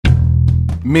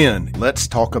Men, let's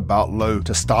talk about low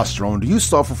testosterone. Do you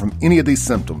suffer from any of these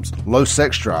symptoms? Low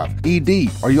sex drive,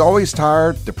 ED. Are you always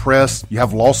tired, depressed? You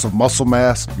have loss of muscle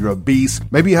mass? You're obese?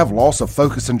 Maybe you have loss of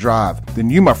focus and drive?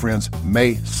 Then you, my friends,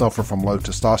 may suffer from low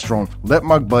testosterone. Let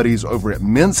my buddies over at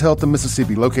Men's Health in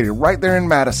Mississippi, located right there in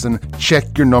Madison,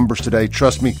 check your numbers today.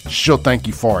 Trust me, she'll thank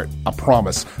you for it. I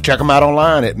promise. Check them out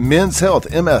online at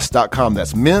menshealthms.com.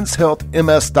 That's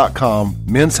menshealthms.com.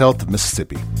 Men's Health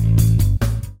Mississippi.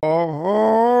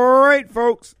 All right,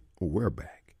 folks, we're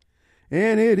back.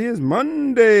 And it is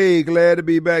Monday. Glad to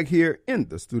be back here in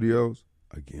the studios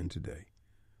again today.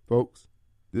 Folks,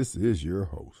 this is your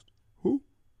host. Who?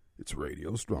 It's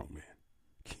Radio Strongman,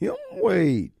 Kim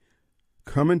Wade,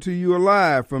 coming to you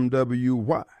live from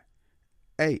WYAB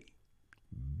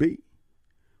 103.9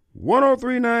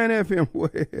 FM.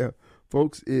 Well,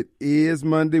 folks, it is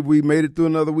Monday. We made it through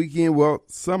another weekend. Well,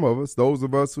 some of us, those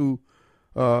of us who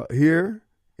here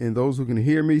and those who can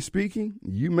hear me speaking,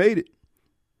 you made it.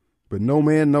 But no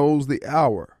man knows the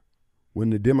hour when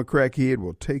the Democrat kid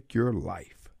will take your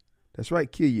life. That's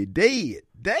right, kill you dead.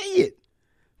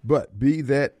 But be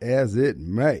that as it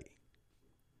may,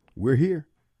 we're here.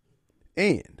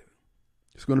 And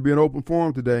it's going to be an open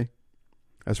forum today.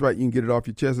 That's right, you can get it off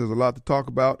your chest. There's a lot to talk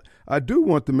about. I do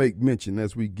want to make mention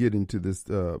as we get into this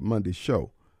Monday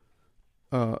show.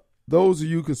 Those of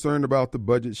you concerned about the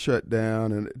budget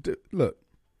shutdown, and look,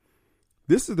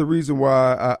 this is the reason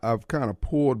why I've kind of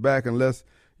pulled back unless,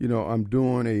 I'm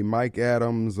doing a Mike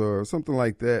Adams or something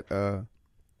like that.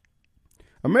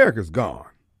 America's gone.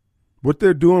 What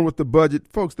they're doing with the budget,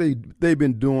 folks, they've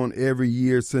been doing every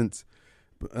year since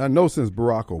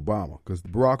Barack Obama, because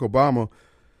Barack Obama,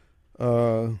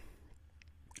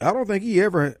 I don't think he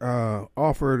ever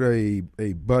offered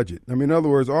a budget. I mean, in other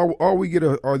words, all we get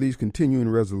are these continuing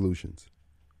resolutions.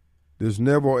 There's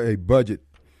never a budget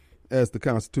as the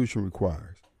Constitution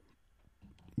requires.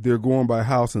 They're going by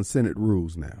House and Senate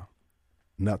rules now,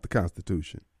 not the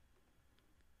Constitution.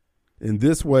 In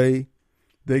this way,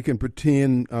 they can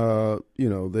pretend,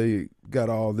 they got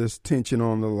all this tension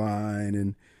on the line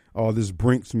and all this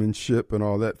brinksmanship and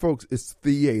all that. Folks, it's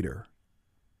theater.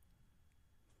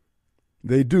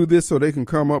 They do this so they can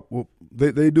come up with,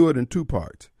 they do it in two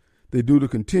parts. They do the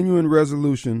continuing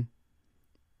resolution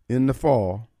in the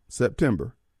fall,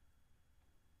 September,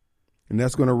 and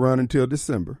that's going to run until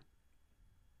December.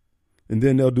 And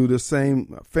then they'll do the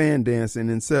same fan dancing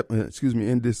it's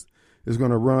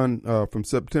going to run from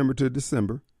September to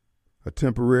December, a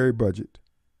temporary budget,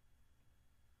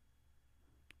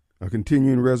 a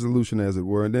continuing resolution, as it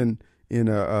were. And then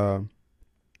in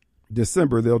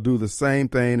December, they'll do the same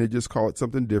thing. They just call it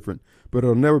something different, but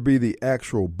it'll never be the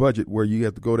actual budget where you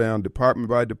have to go down department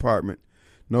by department.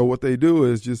 No, what they do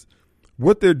is just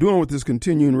what they're doing with this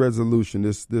continuing resolution,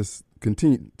 this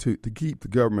continue to keep the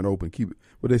government open, keep it,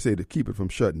 what they say, to keep it from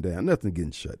shutting down. Nothing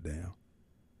getting shut down.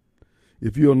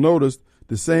 If you'll notice,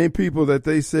 the same people that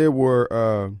they said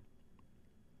were,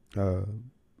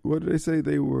 what did they say?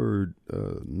 They were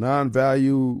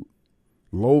non-value,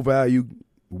 low-value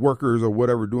workers or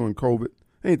whatever during COVID,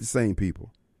 ain't the same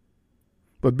people.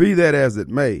 But be that as it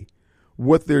may,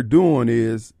 what they're doing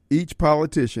is each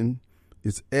politician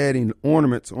is adding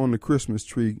ornaments on the Christmas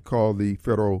tree called the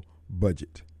federal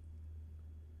budget.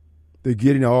 They're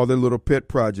getting all their little pet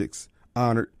projects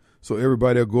honored, so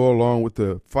everybody will go along with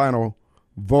the final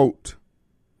vote.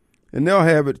 And they'll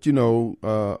have it,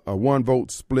 a one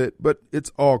vote split, but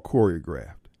it's all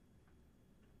choreographed.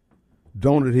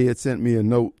 Donut Head sent me a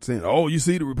note saying, oh, you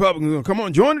see the Republicans, come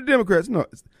on, join the Democrats. No,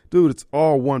 dude, it's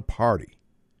all one party.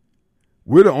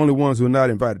 We're the only ones who are not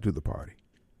invited to the party.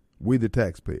 We, the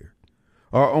taxpayer.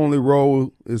 Our only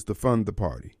role is to fund the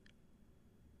party.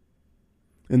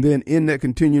 And then in that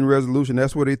continuing resolution,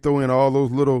 that's where they throw in all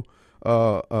those little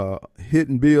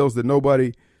hidden bills that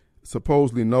nobody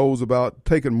supposedly knows about,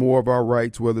 taking more of our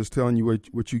rights, whether it's telling you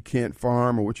what you can't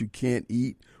farm or what you can't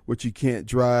eat, what you can't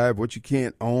drive, what you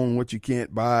can't own, what you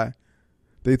can't buy.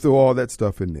 They throw all that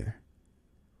stuff in there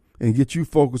and get you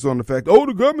focused on the fact,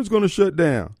 the government's going to shut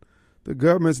down. The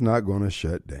government's not going to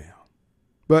shut down.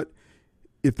 But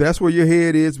if that's where your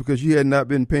head is because you had not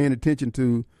been paying attention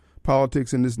to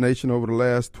politics in this nation over the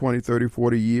last 20, 30,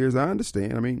 40 years, I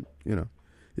understand. I mean,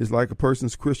 it's like a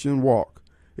person's Christian walk.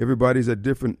 Everybody's at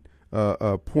different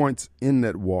points in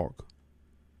that walk,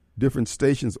 different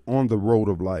stations on the road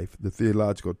of life, the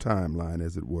theological timeline,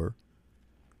 as it were.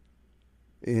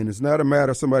 And it's not a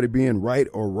matter of somebody being right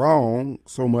or wrong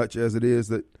so much as it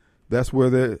is that's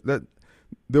where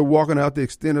they're walking out the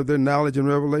extent of their knowledge and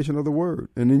revelation of the word.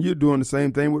 And then you're doing the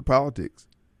same thing with politics.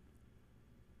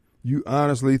 You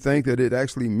honestly think that it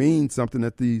actually means something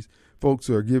that these folks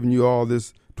are giving you all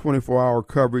this 24-hour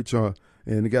coverage, and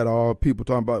they got all people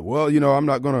talking about, well, I'm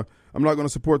not gonna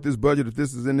support this budget if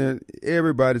this is in there.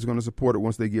 Everybody's going to support it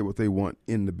once they get what they want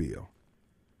in the bill.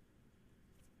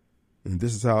 And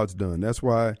this is how it's done. That's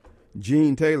why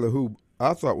Gene Taylor, who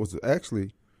I thought was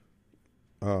actually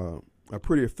a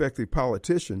pretty effective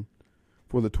politician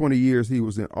for the 20 years he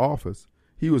was in office,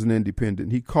 he was an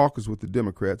independent. He caucused with the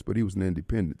Democrats, but he was an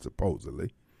independent,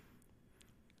 supposedly.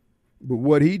 But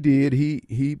what he did,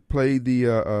 he played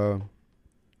the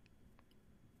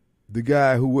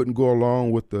guy who wouldn't go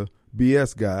along with the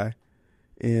BS guy,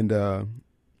 and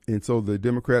so the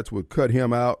Democrats would cut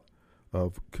him out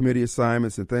of committee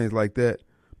assignments and things like that.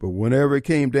 But whenever it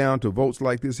came down to votes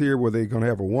like this here, where they're going to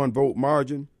have a 1-vote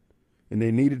margin, and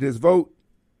they needed his vote,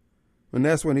 and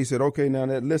that's when he said, okay, now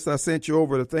that list I sent you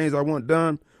over, the things I want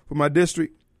done for my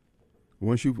district,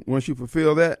 once you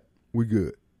fulfill that, we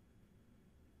good.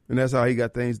 And that's how he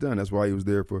got things done. That's why he was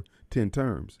there for 10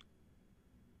 terms.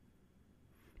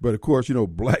 But of course,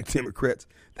 black Democrats,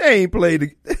 they ain't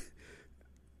played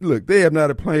look, they have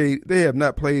not played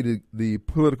the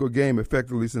political game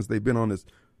effectively since they've been on this.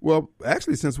 Well,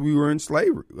 actually, since we were in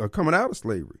slavery, or coming out of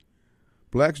slavery.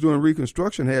 Blacks doing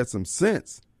Reconstruction had some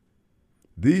sense.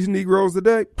 These Negroes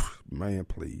today, man,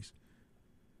 please.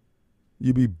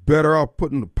 You'd be better off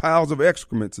putting the piles of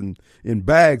excrements in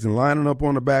bags and lining up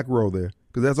on the back row there,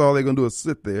 because that's all they're going to do is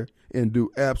sit there and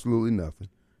do absolutely nothing.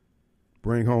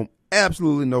 Bring home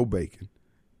absolutely no bacon.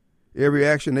 Every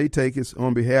action they take is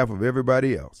on behalf of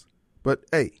everybody else. But,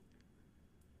 hey,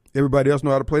 everybody else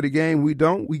know how to play the game. We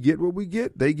don't. We get what we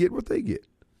get. They get what they get.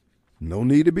 No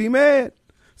need to be mad.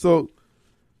 So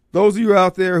those of you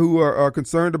out there who are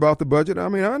concerned about the budget, I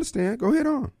mean, I understand. Go ahead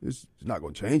on. It's not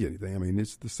going to change anything. I mean,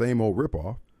 it's the same old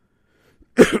ripoff.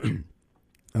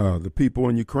 The people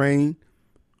in Ukraine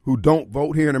who don't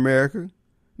vote here in America,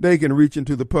 they can reach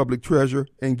into the public treasure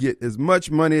and get as much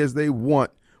money as they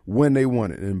want when they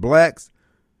want it. And blacks,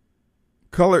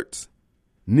 coloreds,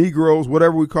 Negroes,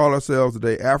 whatever we call ourselves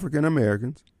today, African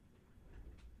Americans,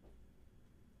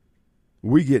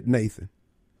 we get Nathan.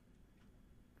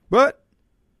 But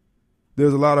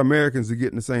there's a lot of Americans that are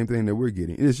getting the same thing that we're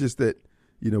getting. It's just that,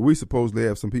 we supposedly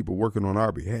have some people working on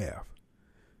our behalf.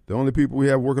 The only people we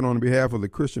have working on behalf of the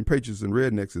Christian patriots and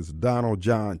rednecks is Donald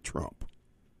John Trump.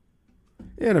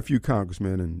 And a few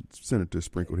congressmen and senators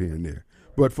sprinkled here and there.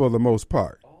 But for the most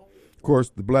part, of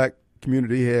course, the black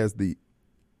community has the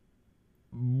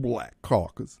Black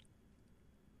Caucus.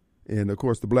 And, of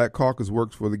course, the Black Caucus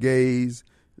works for the gays,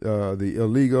 the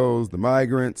illegals, the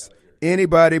migrants,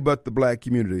 anybody but the black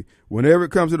community. Whenever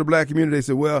it comes to the black community, they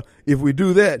say, well, if we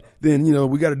do that, then,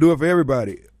 we got to do it for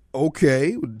everybody.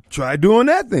 Okay, try doing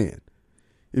that then.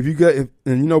 And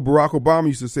Barack Obama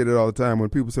used to say that all the time when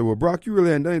people say, well, Barack, you really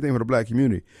haven't done anything for the black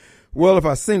community. Well, if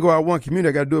I single out one community,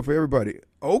 I got to do it for everybody.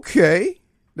 Okay,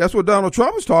 that's what Donald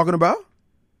Trump is talking about.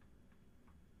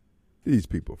 These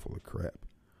people are full of crap.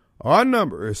 Our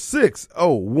number is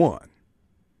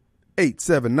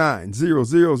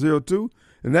 601-879-0002.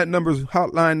 And that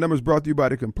hotline number is brought to you by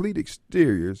the Complete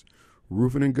Exteriors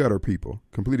Roofing and Gutter people.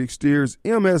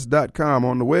 CompleteExteriorsMS.com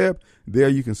on the web. There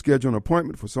you can schedule an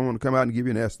appointment for someone to come out and give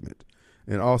you an estimate.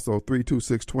 And also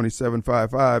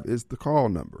 326-2755 is the call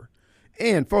number.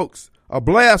 And folks, a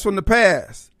blast from the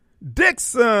past.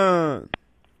 Dixon.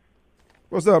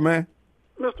 What's up, man?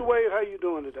 Mr. Wade, how you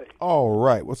doing today? All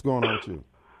right. What's going on with you?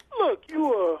 Look, you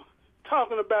were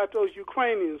talking about those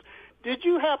Ukrainians. Did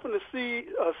you happen to see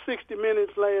 60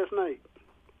 Minutes last night?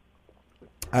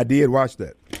 I did watch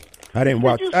that. I didn't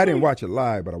watch it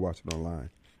live, but I watched it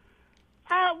online.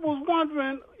 I was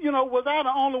wondering, was I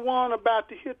the only one about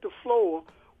to hit the floor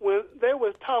when they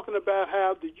were talking about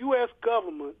how the U.S.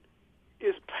 government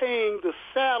is paying the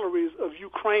salaries of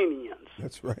Ukrainians?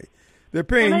 That's right. They're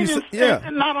paying you.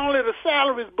 Not only the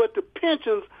salaries, but the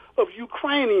pensions of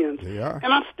Ukrainians. They are.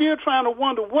 And I'm still trying to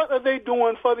wonder, what are they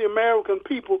doing for the American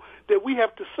people that we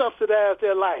have to subsidize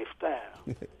their lifestyle?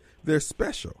 They're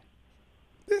special.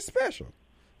 They're special.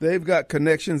 They've got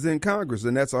connections in Congress,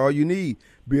 and that's all you need.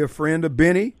 Be a friend of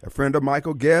Benny, a friend of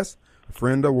Michael Guest, a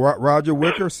friend of Roger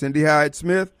Wicker, Cindy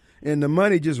Hyde-Smith, and the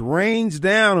money just rains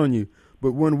down on you.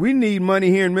 But when we need money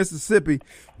here in Mississippi,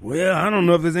 well, I don't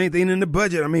know if there's anything in the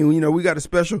budget. I mean, we got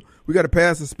to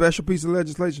pass a special piece of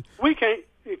legislation. We can't,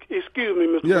 excuse me,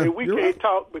 Mr. Wade, we can't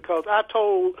talk because I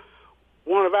told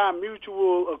one of our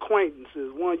mutual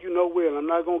acquaintances, one you know well, I'm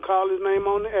not going to call his name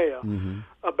on the air,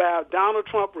 about Donald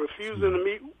Trump refusing to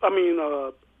meet,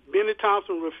 Benny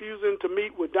Thompson refusing to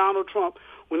meet with Donald Trump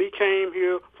when he came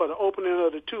here for the opening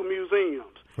of the 2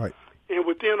 museums. Right. And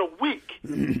within a week,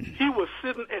 he was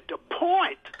sitting at the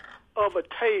point of a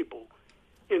table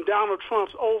in Donald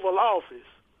Trump's Oval Office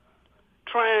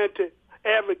trying to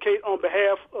advocate on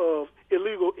behalf of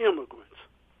illegal immigrants.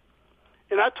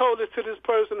 And I told this to this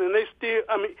person, and they still,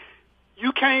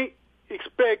 you can't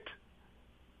expect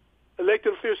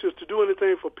elected officials to do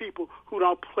anything for people who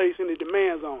don't place any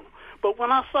demands on them. But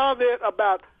when I saw that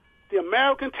about the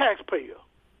American taxpayer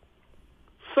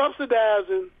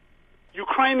subsidizing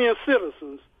Ukrainian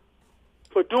citizens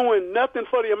for doing nothing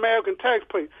for the American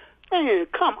taxpayer, man,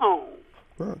 come on.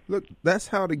 Well, look, that's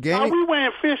how the game. Are we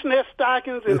wearing fishnet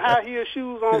stockings and high heel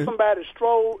shoes on somebody's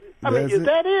stroll? Is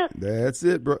that it? That's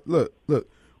it, bro. Look.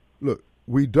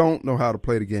 We don't know how to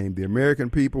play the game. The American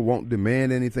people won't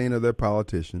demand anything of their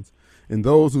politicians. And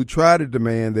those who try to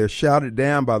demand, they're shouted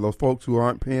down by those folks who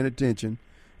aren't paying attention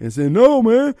and saying, no,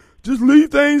 man, just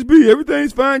leave things be.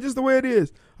 Everything's fine just the way it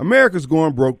is. America's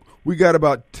going broke. We got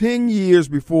about 10 years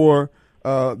before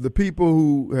the people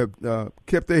who have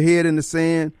kept their head in the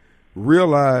sand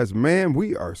realize, man,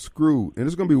 we are screwed. And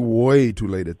it's going to be way too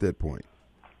late at that point.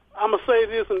 I'm going to say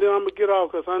this and then I'm going to get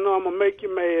off because I know I'm going to make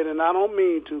you mad, and I don't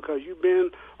mean to because you've been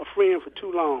a friend for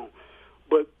too long.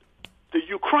 But the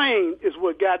Ukraine is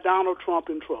what got Donald Trump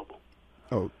in trouble.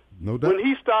 Oh, no doubt. When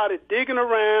he started digging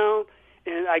around,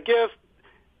 and I guess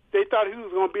they thought he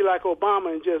was going to be like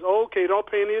Obama and just, okay, don't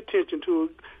pay any attention to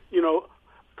it,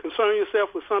 concern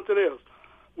yourself with something else.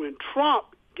 When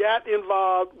Trump got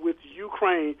involved with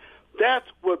Ukraine, that's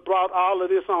what brought all of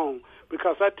this on.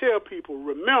 Because I tell people,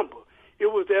 remember,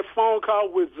 it was that phone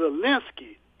call with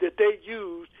Zelensky that they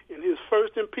used in his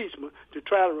first impeachment to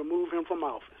try to remove him from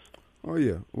office. Oh,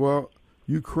 yeah. Well,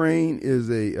 Ukraine is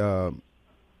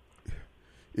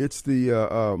it's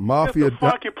the mafia. It's the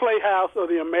funky playhouse of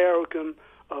the American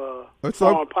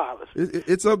foreign policy.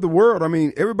 It's of the world. I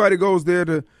mean, everybody goes there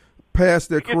to pass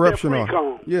their corruption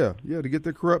on. Yeah, to get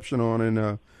their corruption on.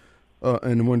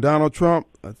 And when Donald Trump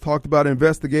talked about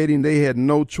investigating, they had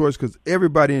no choice because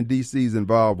everybody in D.C. is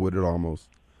involved with it almost.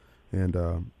 And,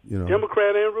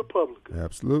 Democrat and Republican.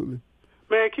 Absolutely.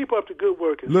 Man, keep up the good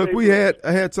work. Look,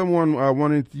 I had someone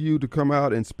wanting you to come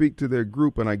out and speak to their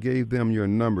group, and I gave them your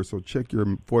number, so check your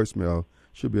voicemail.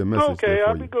 Should be a message there for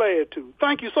I'll be glad to.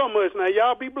 Thank you so much. Now,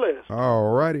 y'all be blessed.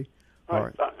 All righty. All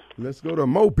right. Bye. Let's go to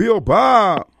Mobile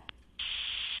Bob.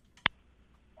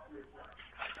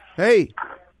 Hey.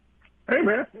 Hey,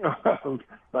 man.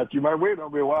 Thought you might wait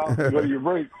on me a while to go to your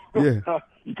break. Yeah.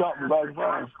 You caught me by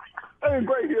surprise. Hey,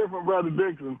 great hearing from Brother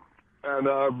Dixon.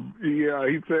 And he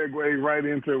segued right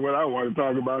into what I want to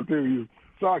talk about, too. You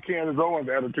saw Candace Owens'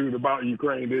 attitude about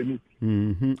Ukraine, didn't you?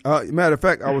 Mm-hmm. Matter of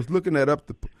fact, I was looking that up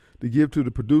to give to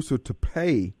the producer to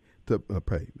play,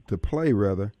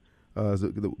 rather.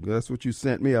 That's what you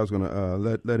sent me. I was going to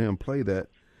let him play that.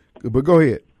 But go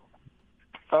ahead.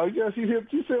 Yes,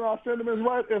 she said our sentiments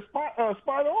right,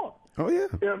 spot on. Oh, yeah.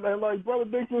 And like Brother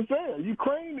Dixon said,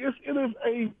 Ukraine it is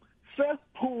a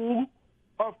cesspool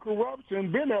of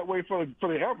corruption, been that way for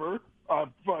forever,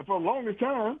 for a longer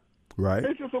time. Right.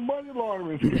 It's just a money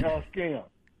laundering scam.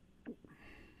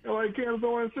 And like Candace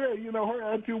Owens said,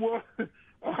 her attitude was,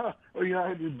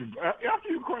 after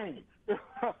Ukraine,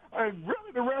 and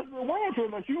really the rest of the world to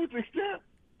a huge extent,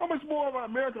 how much more of our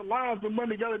American lives and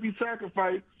money got to be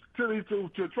sacrificed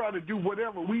to try to do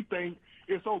whatever we think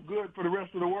is so good for the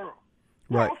rest of the world.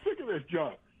 Right. I'm sick of this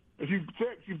junk. And she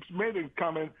made a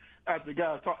comment after the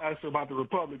guy asked about the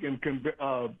Republican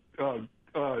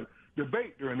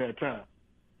debate during that time.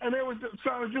 And they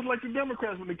sounded just like the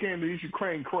Democrats when they came to this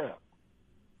Ukraine crap.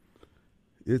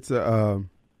 It's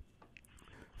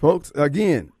folks,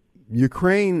 again,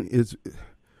 Ukraine is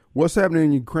what's happening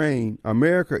in Ukraine.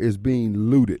 America is being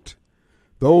looted.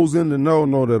 Those in the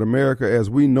know that America, as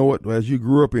we know it, as you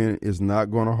grew up in, is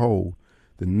not going to hold.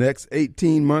 The next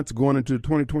 18 months going into the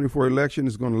 2024 election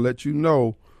is going to let you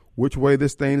know which way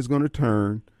this thing is going to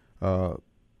turn. For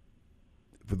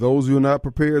those who are not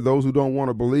prepared, those who don't want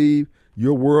to believe,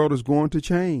 your world is going to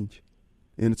change.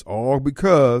 And it's all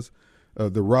because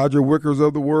of the Roger Wickers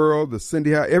of the world, the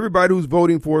Cindy Howe, everybody who's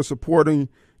voting for supporting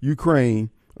Ukraine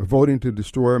are voting to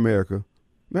destroy America.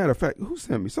 Matter of fact, who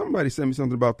sent me? Somebody sent me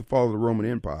something about the fall of the Roman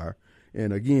Empire.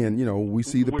 And again, we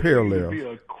see the parallels. Would be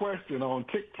a question on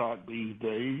TikTok these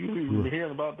days. You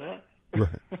hearing about that?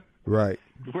 Right.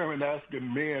 Women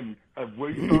asking men,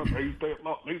 "What you think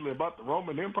lately about the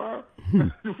Roman Empire?" Where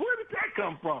did that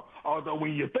come from? Although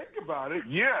when you think about it,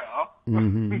 yeah.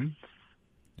 Mm-hmm.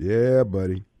 Yeah,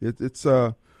 buddy. It's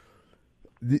the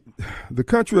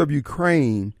country of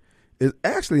Ukraine is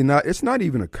actually not. It's not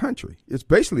even a country. It's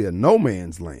basically a no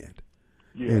man's land.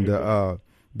 Yeah, and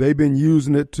they've been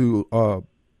using it to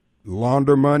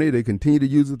launder money. They continue to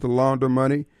use it to launder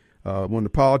money. When the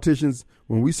politicians,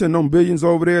 when we send them billions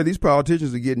over there, these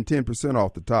politicians are getting 10%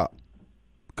 off the top,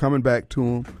 coming back to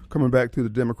them, coming back to the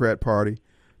Democrat Party.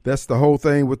 That's the whole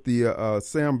thing with the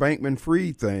Sam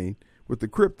Bankman-Fried thing with the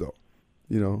crypto.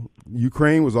 You know,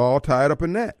 Ukraine was all tied up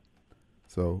in that.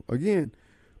 So, again,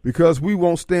 because we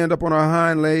won't stand up on our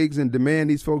hind legs and demand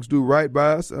these folks do right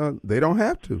by us, they don't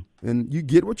have to. And you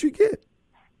get what you get.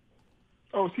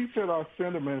 Oh, she said our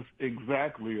sentiments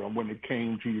exactly when it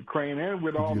came to Ukraine and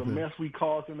with all the mess we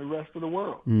caused in the rest of the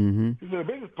world. Mm-hmm. She said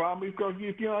the biggest problem is because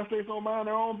the United States don't mind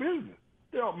their own business.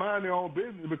 They don't mind their own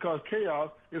business because chaos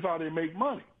is how they make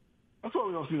money. That's why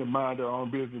we don't seem to mind their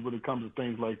own business when it comes to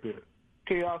things like that.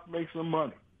 Chaos makes them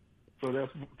money. So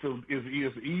it's the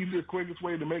easiest, quickest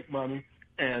way to make money,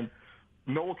 and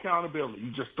no accountability.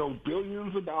 You just throw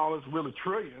billions of dollars, really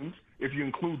trillions, if you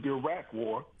include the Iraq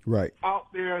War, right, out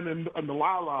there in the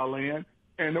la-la land,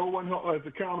 and no one is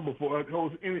accountable for it,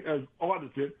 is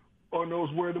audited, or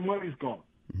knows where the money's gone.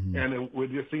 Mm-hmm. And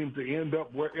it just seems to end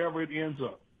up wherever it ends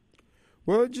up.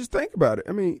 Well, just think about it.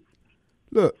 I mean,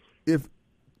 look, if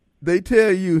they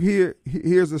tell you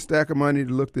here's a stack of money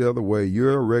to look the other way,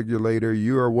 you're a regulator,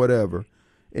 you're whatever,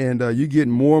 and you get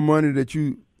more money that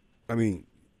in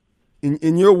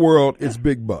your world, it's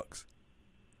big bucks.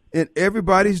 And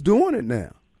everybody's doing it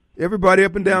now. Everybody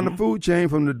up and down the food chain,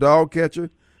 from the dog catcher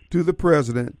to the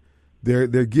president, they're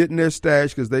getting their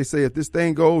stash because they say if this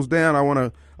thing goes down, I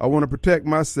want to protect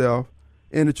myself.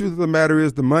 And the truth of the matter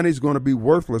is the money's going to be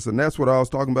worthless, and that's what I was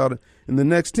talking about. In the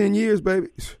next 10 years, baby,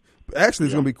 actually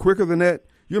it's going to be quicker than that.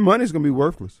 Your money's going to be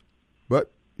worthless. But,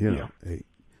 hey,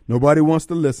 nobody wants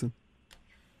to listen.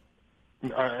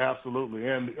 Absolutely.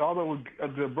 And although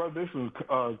the brother, his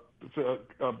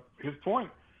point,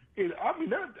 I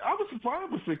was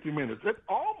surprised with 60 Minutes. It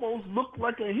almost looked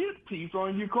like a hit piece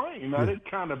on Ukraine. Now, they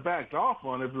kind of backed off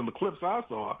on it from the clips I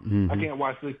saw. Mm-hmm. I can't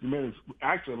watch 60 Minutes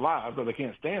actually live because I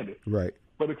can't stand it. Right.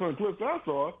 But the clips I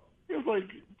saw, it was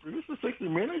like, this is 60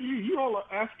 Minutes? You all are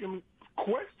asking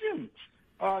questions.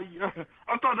 I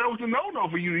thought that was a no-no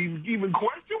for you to even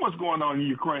question what's going on in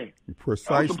Ukraine.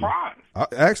 Precisely. I was surprised.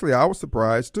 I was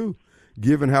surprised, too,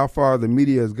 given how far the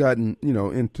media has gotten,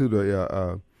 into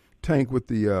the tank with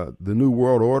the New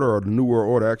World Order, or the New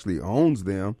World Order actually owns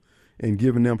them and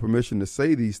giving them permission to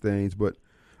say these things. But,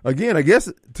 again, I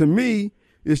guess to me,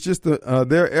 it's just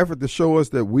their effort to show us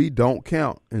that we don't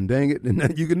count. And dang it, and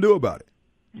nothing you can do about it.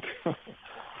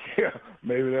 Yeah,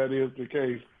 maybe that is the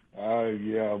case.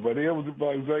 But it was,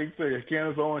 like you said,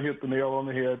 Candace Owens hit the nail on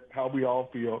the head, how we all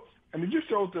feel. And it just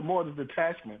shows the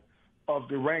detachment of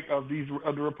the rank of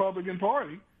the Republican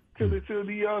Party to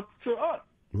us.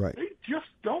 Right. They just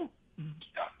don't.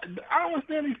 I don't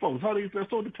understand these folks, how they're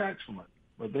so detached from it,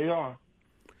 but they are.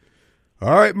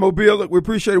 All right, Mobile, look, we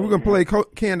appreciate it. We're going to play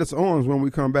Candace Owens when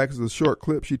we come back. It's a short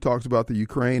clip. She talks about the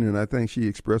Ukraine, and I think she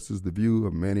expresses the view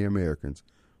of many Americans.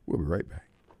 We'll be right back.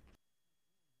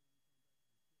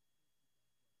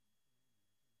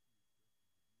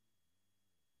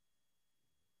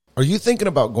 Are you thinking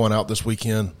about going out this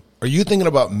weekend? Are you thinking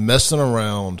about messing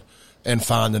around and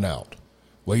finding out?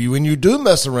 Well, when you do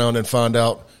mess around and find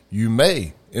out, you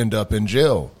may end up in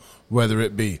jail, whether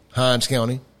it be Hinds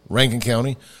County, Rankin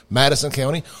County, Madison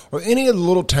County, or any of the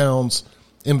little towns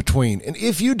in between. And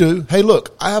if you do, hey,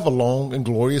 look, I have a long and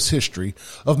glorious history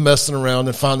of messing around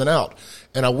and finding out.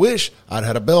 And I wish I'd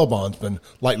had a bail bondsman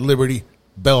like Liberty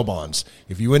Bail Bonds.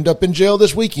 If you end up in jail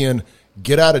this weekend,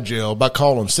 get out of jail by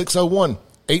calling 601-8.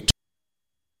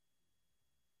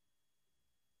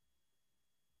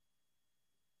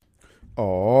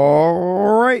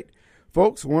 All right,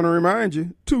 folks, want to remind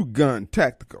you, Two Gun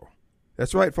Tactical.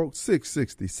 That's right, folks,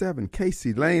 667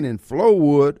 Casey Lane in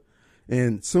Flowood,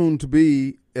 and soon to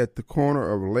be at the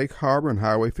corner of Lake Harbor and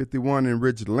Highway 51 in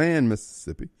Ridgeland,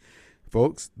 Mississippi.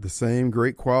 Folks, the same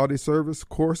great quality service,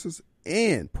 courses,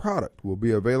 and product will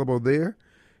be available there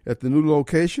at the new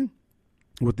location,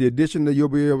 with the addition that you'll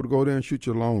be able to go there and shoot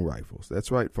your long rifles.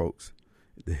 That's right, folks,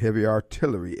 the heavy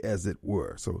artillery, as it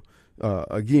were. So,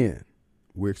 again,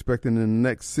 we're expecting in the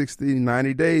next 60,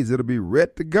 90 days, it'll be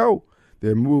ready to go.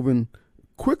 They're moving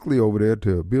quickly over there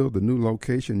to build the new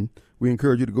location. We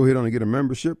encourage you to go ahead on and get a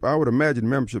membership. I would imagine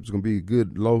membership is going to be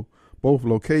good, both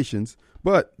locations,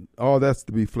 but all that's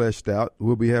to be fleshed out.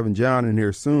 We'll be having John in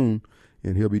here soon,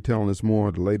 and he'll be telling us more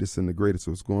of the latest and the greatest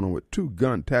of what's going on with Two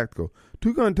Gun Tactical.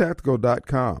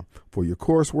 TwoGunTactical.com for your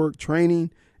coursework,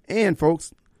 training, and,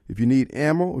 folks, if you need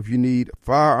ammo, if you need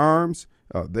firearms,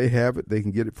 they have it. They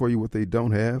can get it for you what they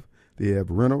don't have. They have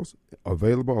rentals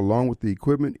available along with the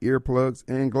equipment, earplugs,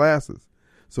 and glasses.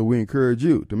 So we encourage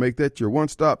you to make that your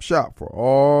one-stop shop for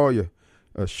all your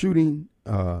shooting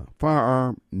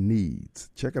firearm needs.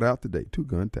 Check it out today, Two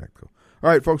Gun Tactical. All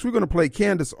right, folks, we're going to play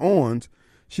Candace Owens.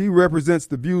 She represents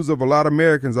the views of a lot of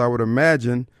Americans, I would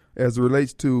imagine, as it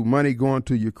relates to money going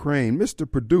to Ukraine. Mr.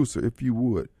 Producer, if you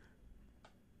would.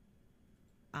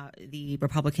 The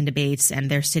Republican debates, and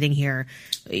they're sitting here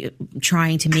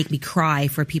trying to make me cry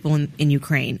for people in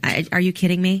Ukraine. Are you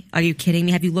kidding me? Are you kidding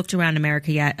me? Have you looked around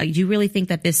America yet? Do you really think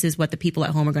that this is what the people at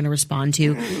home are going to respond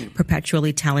to,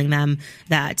 perpetually telling them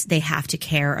that they have to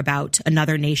care about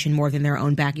another nation more than their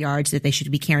own backyards, that they should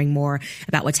be caring more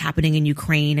about what's happening in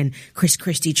Ukraine, and Chris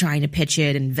Christie trying to pitch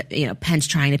it, and Pence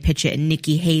trying to pitch it, and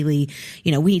Nikki Haley,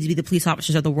 we need to be the police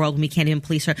officers of the world when we can't even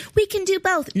police her. We can do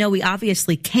both. No, we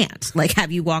obviously can't. Like,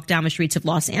 have you walked down the streets of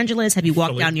Los Angeles? Have you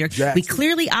walked down New York? Jackson. We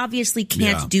clearly, obviously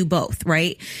can't do both,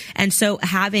 right? And so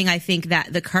having, I think,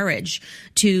 that the courage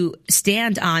to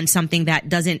stand on something that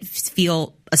doesn't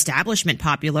feel establishment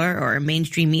popular or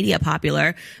mainstream media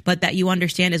popular, but that you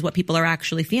understand is what people are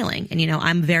actually feeling. And,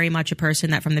 I'm very much a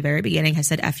person that from the very beginning has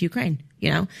said, F Ukraine.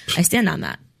 I stand on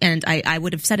that. And I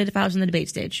would have said it if I was on the debate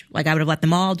stage. Like, I would have let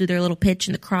them all do their little pitch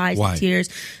and the cries and tears,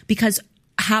 because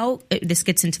how this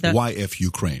gets into the why F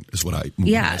Ukraine is what I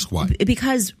ask. Why?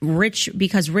 Because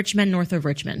Richmond north of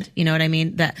Richmond, you know what I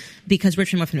mean? Because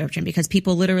Richmond north of Richmond, because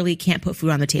people literally can't put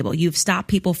food on the table. You've stopped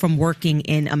people from working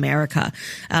in America.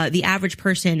 The average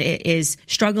person is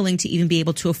struggling to even be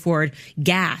able to afford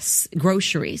gas,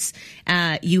 groceries.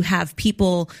 You have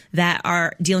people that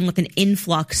are dealing with an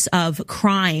influx of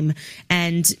crime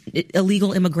and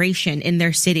illegal immigration in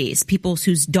their cities. People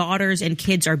whose daughters and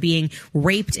kids are being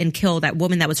raped and killed. That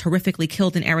woman that was horrifically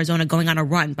killed in Arizona going on a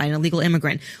run by an illegal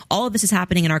immigrant. All of this is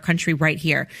happening in our country right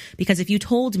here. Because if you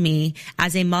told me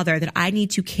as a mother that I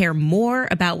need to care more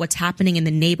about what's happening in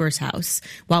the neighbor's house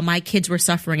while my kids were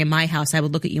suffering in my house, I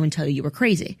would look at you and tell you were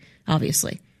crazy,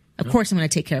 obviously. Of course, I'm going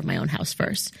to take care of my own house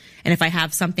first. And if I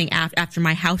have something after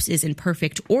my house is in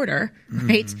perfect order,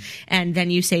 right? And then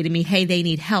you say to me, hey, they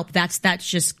need help. That's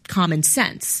just common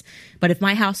sense. But if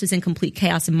my house is in complete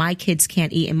chaos and my kids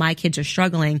can't eat and my kids are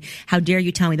struggling, how dare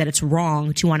you tell me that it's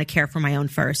wrong to want to care for my own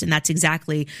first? And that's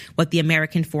exactly what the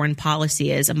American foreign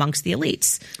policy is amongst the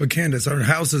elites. But Candace, our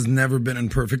house has never been in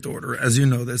perfect order, as you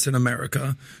know this, in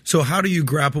America. So how do you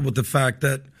grapple with the fact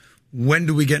that when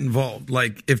do we get involved?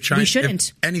 Like, if China, we shouldn't.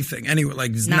 If anything, anywhere,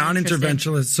 like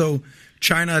non-interventionist. So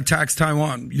China attacks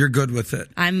Taiwan, you're good with it.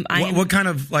 What kind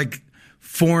of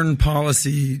foreign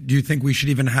policy do you think we should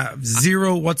even have?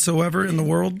 Zero whatsoever in the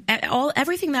world?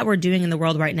 Everything that we're doing in the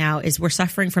world right now is we're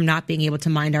suffering from not being able to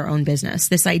mind our own business.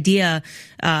 This idea,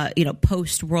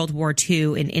 post World War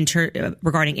II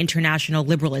regarding international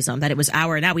liberalism, that it was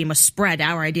now we must spread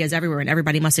our ideas everywhere and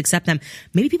everybody must accept them.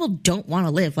 Maybe people don't want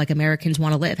to live like Americans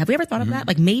want to live. Have we ever thought of that?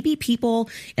 Like, maybe people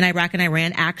in Iraq and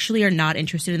Iran actually are not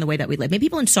interested in the way that we live. Maybe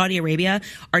people in Saudi Arabia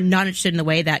are not interested in the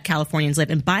way that Californians live.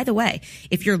 And by the way,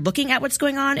 if you're looking at what's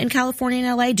going on in California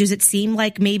and LA, does it seem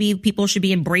like maybe people should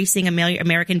be embracing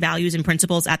American values and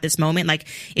principles at this moment? Like,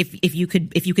 if you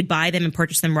could buy them and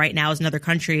purchase them right now as another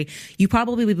country, you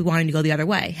probably would be wanting to go the other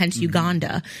way. Hence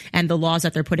Uganda and the laws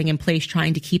that they're putting in place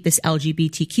trying to keep this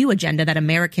LGBTQ agenda that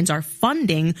Americans are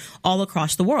funding all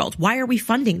across the world. Why are we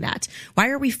funding that? Why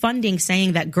are we funding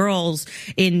saying that girls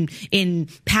in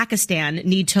Pakistan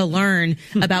need to learn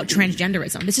about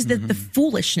transgenderism? This is the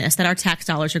foolishness that our tax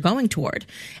dollars are going toward.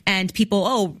 And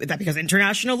people, that because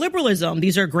international liberalism,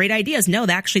 these are great ideas. No,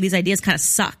 actually, these ideas kind of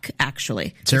suck,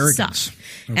 actually. It's arrogance.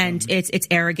 Okay. And it's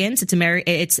arrogance.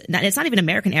 It's not even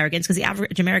American arrogance, because the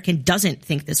average American doesn't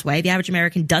think this way. The average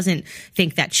American doesn't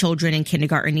think that children in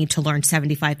kindergarten need to learn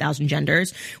 75,000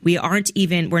 genders. We're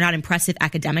not impressive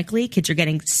academically. Kids are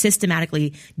getting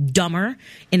systematically dumber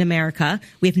in America.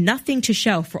 We have nothing to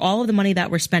show for all of the money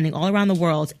that we're spending all around the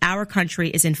world. Our country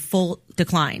is in full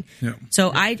decline. Yeah.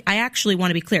 So I actually want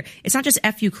to be clear. It's not just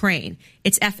F Ukraine.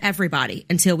 It's F everybody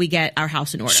until we get our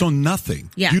house in order. So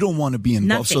nothing. Yeah. You don't want to be involved.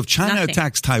 Nothing. So if China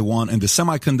attacks Taiwan and the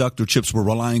semiconductor chips we're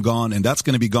relying on, and that's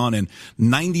going to be gone, and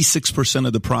 96%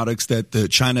 of the products that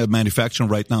China manufacturing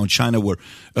right now in China, where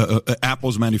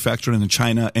Apple's manufacturing in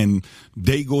China, and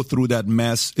they go through that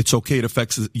mess, it's okay. It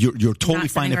affects, you're totally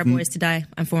fine. Not sending our boys to die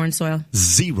on foreign soil.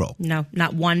 Zero. No,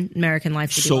 not one American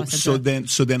life to be lost. So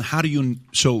then how do you,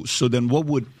 so then what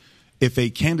would, if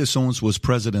a Candace Owens was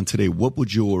president today, what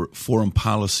would your foreign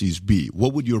policies be?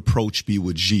 What would your approach be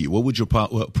with Xi? What would your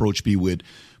approach be with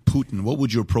Putin? What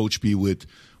would your approach be with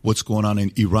what's going on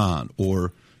in Iran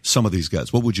or some of these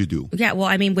guys? What would you do? Yeah, well,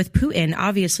 I mean, with Putin,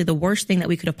 obviously the worst thing that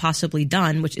we could have possibly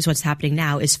done, which is what's happening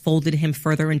now, is folded him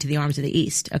further into the arms of the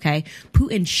East, okay?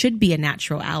 Putin should be a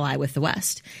natural ally with the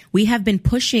West. We have been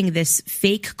pushing this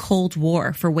fake Cold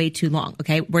War for way too long,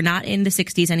 okay? We're not in the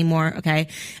 60s anymore, okay?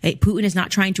 Putin is not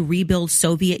trying to rebuild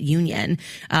Soviet Union.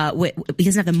 He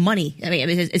doesn't have the money. I mean,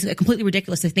 it's completely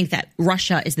ridiculous to think that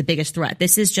Russia is the biggest threat.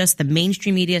 This is just the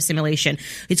mainstream media simulation.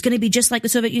 It's going to be just like the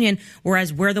Soviet Union,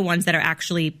 whereas we're the ones that are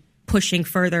actually pushing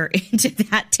further into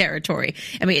that territory.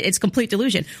 I mean, it's complete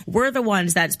delusion. We're the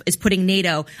ones that is putting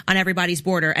NATO on everybody's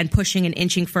border and pushing and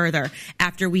inching further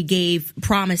after we gave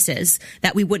promises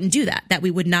that we wouldn't do that we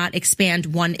would not expand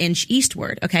 1 inch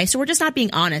eastward. Okay. So we're just not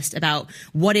being honest about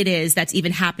what it is that's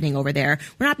even happening over there.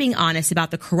 We're not being honest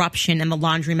about the corruption and the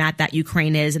laundromat that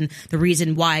Ukraine is and the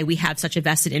reason why we have such a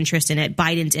vested interest in it,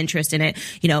 Biden's interest in it,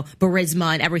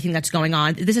 Burisma and everything that's going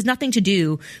on. This has nothing to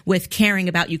do with caring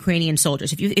about Ukrainian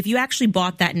soldiers. If you actually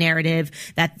bought that narrative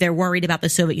that they're worried about the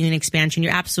Soviet Union expansion,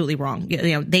 you're absolutely wrong.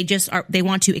 They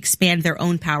want to expand their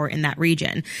own power in that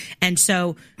region. And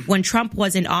so when Trump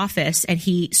was in office and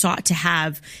he sought to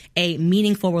have a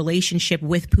meaningful relationship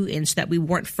with Putin so that we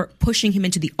weren't pushing him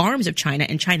into the arms of China,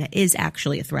 and China is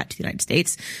actually a threat to the United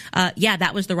States,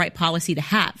 that was the right policy to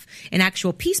have, an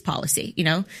actual peace policy,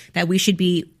 that we should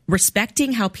be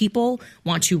respecting how people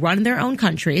want to run their own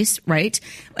countries, right?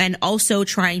 And also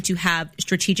trying to have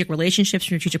strategic relationships,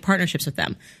 strategic partnerships with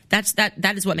them.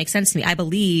 That is what makes sense to me. I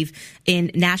believe in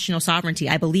national sovereignty.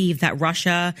 I believe that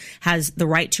Russia has the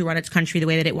right to run its country the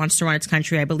way that it wants to run its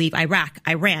country. I believe Iraq,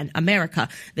 Iran, America,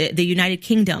 the United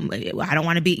Kingdom. I don't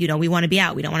want to be, we want to be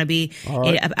out. We don't want to be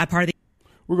a part of the.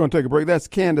 We're going to take a break. That's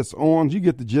Candace Owens. You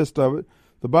get the gist of it.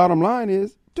 The bottom line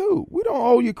is, dude, we don't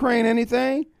owe Ukraine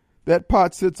anything. That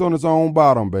pot sits on its own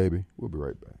bottom, baby. We'll be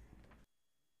right back.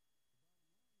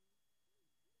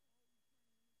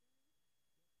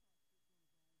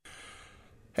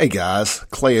 Hey guys,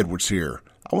 Clay Edwards here.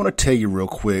 I want to tell you real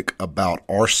quick about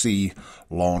RC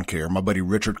Lawn Care. My buddy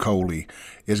Richard Coley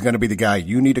is going to be the guy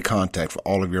you need to contact for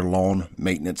all of your lawn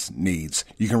maintenance needs.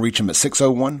 You can reach him at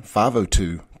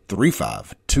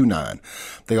 601-502-3529.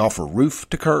 They offer roof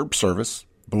to curb service,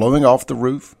 blowing off the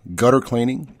roof, gutter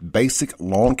cleaning, basic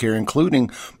lawn care, including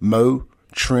mow,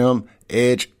 trim,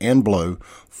 edge, and blow,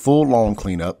 full lawn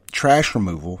cleanup, trash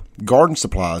removal, garden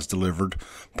supplies delivered,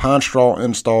 pine straw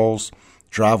installs,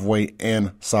 driveway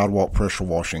and sidewalk pressure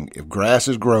washing. If grass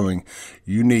is growing,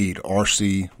 you need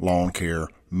RC Lawn Care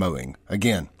Mowing.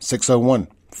 Again,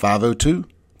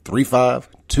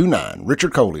 601-502-3529.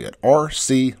 Richard Coley at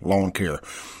RC Lawn Care,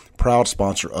 proud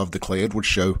sponsor of the Clay Edwards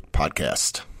Show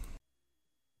podcast.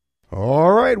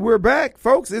 All right, we're back,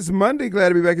 folks. It's Monday. Glad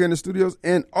to be back here in the studios.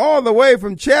 And all the way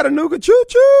from Chattanooga,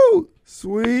 choo-choo,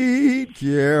 sweet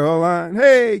Caroline.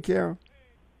 Hey, Carol.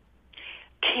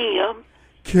 Kim.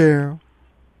 Carol.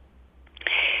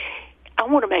 I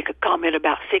want to make a comment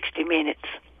about 60 Minutes.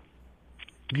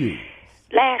 Yeah.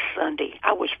 Last Sunday,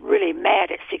 I was really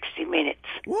mad at 60 Minutes.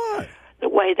 What? The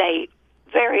way they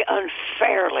very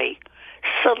unfairly,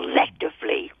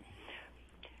 selectively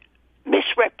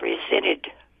misrepresented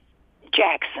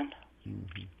Jackson.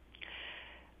 Mm-hmm.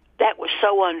 That was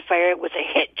so unfair. It was a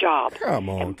hit job. Come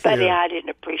on, and Carol. Buddy, I didn't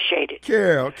appreciate it.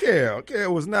 Carol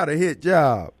was not a hit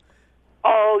job.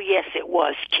 Oh, yes, it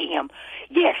was, Kim.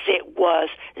 Yes, it was.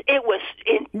 It was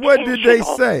intentional. What did they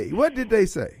say? What did they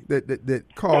say that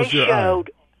caused your eye?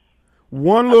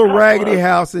 One little raggedy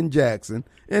house in Jackson,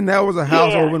 and that was a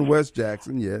house over in West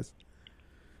Jackson, yes.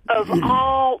 Of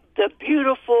all the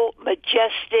beautiful,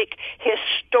 majestic,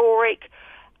 historic,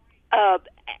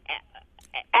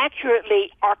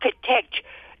 accurately architected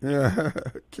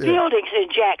buildings in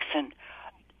Jackson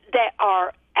that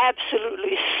are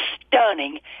absolutely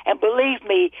stunning, and believe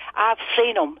me, I've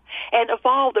seen them. And of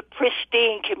all the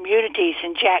pristine communities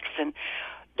in Jackson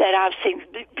that I've seen,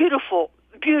 beautiful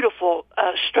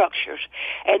structures,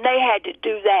 and they had to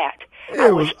do that.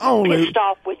 I was pissed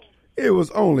off with. It was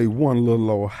only one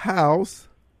little old house.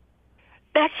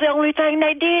 That's the only thing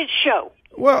they did show.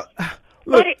 Well,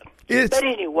 look, but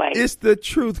anyway, it's the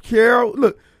truth, Carol.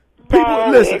 Look. People, no,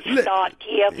 listen, it's not,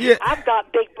 Kim. Yeah. I've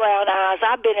got big brown eyes.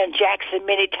 I've been in Jackson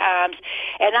many times,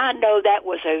 and I know that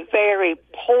was a very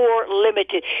poor,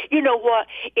 limited. You know what?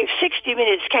 If 60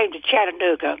 Minutes came to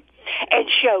Chattanooga and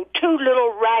showed two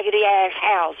little raggedy-ass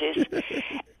houses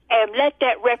and let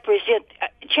that represent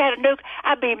Chattanooga,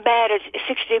 I'd be mad at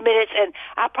 60 Minutes, and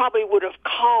I probably would have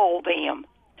called them.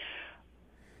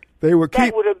 That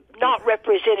would have not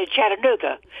represented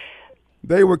Chattanooga.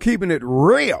 They were keeping it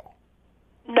real.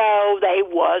 No, they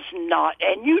was not,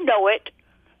 and you know it.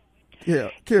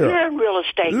 Carol. You're in real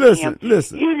estate,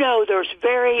 Listen. You know there's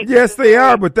very... Yes, they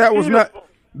are, but that was beautiful. not...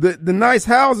 The nice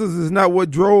houses is not what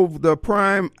drove the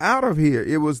prime out of here.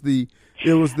 It was the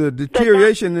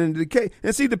deterioration and decay.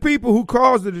 And see, the people who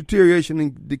caused the deterioration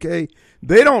and decay,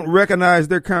 they don't recognize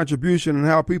their contribution and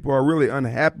how people are really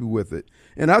unhappy with it.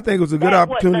 And I think it was a good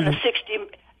opportunity.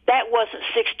 That wasn't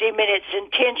 60 Minutes'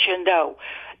 intention, though.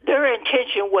 Their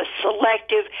intention was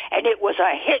selective, and it was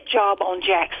a hit job on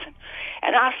Jackson.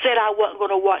 And I said I wasn't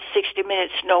going to watch 60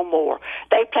 Minutes no more.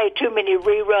 They played too many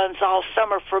reruns all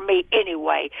summer for me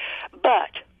anyway.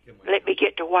 But let me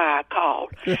get to why I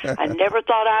called. I never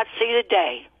thought I'd see the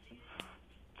day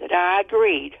that I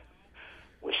agreed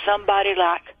with somebody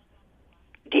like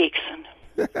Dixon.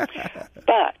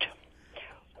 But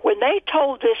when they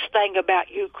told this thing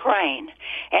about Ukraine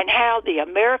and how the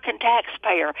American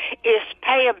taxpayer is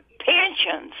paying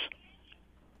pensions,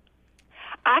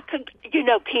 I could,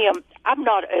 Kim, I'm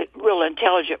not a real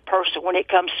intelligent person when it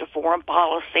comes to foreign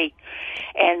policy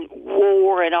and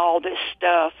war and all this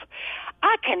stuff.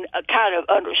 I can kind of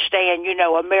understand,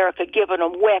 America giving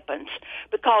them weapons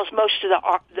because most of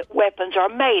the weapons are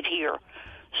made here.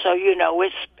 So,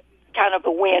 it's kind of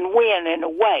a win-win in a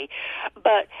way.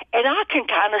 And I can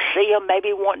kind of see them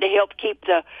maybe wanting to help keep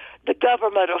the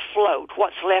government afloat,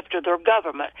 what's left of their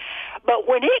government. But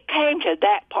when it came to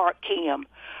that part, Kim,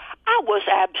 I was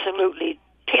absolutely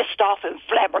pissed off and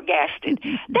flabbergasted.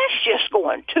 That's just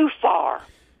going too far.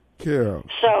 Carol.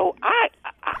 So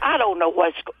I don't know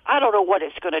what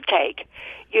it's going to take.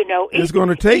 It's going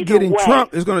to take getting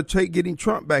Trump. It's going to take getting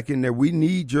Trump back in there. We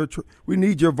need your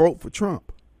vote for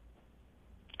Trump.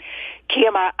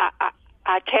 Kim,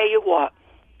 I tell you what.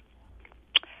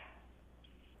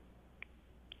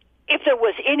 If there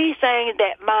was anything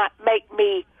that might make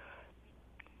me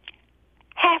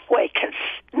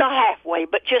not halfway,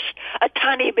 but just a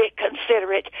tiny bit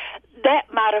considerate,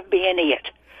 that might have been it.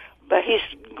 But he's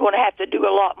going to have to do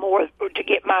a lot more to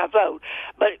get my vote.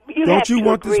 But you have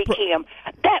to agree, Kim,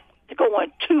 that's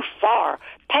going too far.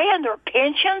 Paying their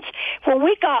pensions when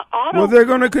we got they're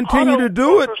going to continue to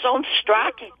do it. On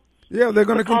striking. Yeah, they're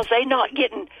going to because they're not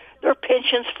getting their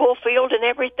pensions fulfilled and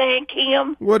everything,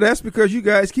 Kim. Well, that's because you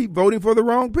guys keep voting for the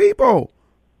wrong people.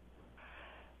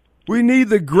 We need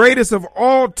the greatest of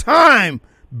all time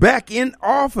back in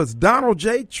office, Donald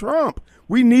J. Trump.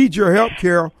 We need your help,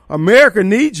 Carol. America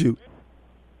needs you.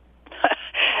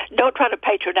 Don't try to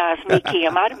patronize me,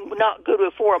 Kim. I'm not good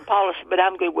with foreign policy, but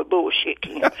I'm good with bullshit,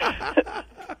 Kim.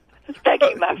 Thank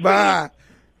you, my friend. Bye.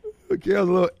 Carol's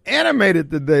a little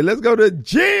animated today. Let's go to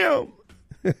Jim.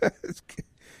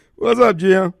 What's up,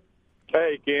 Jim?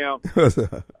 Hey, Kim. What's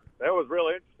up? That was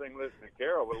really interesting listening to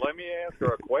Carol, but let me ask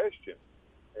her a question.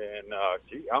 And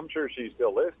I'm sure she's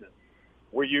still listening.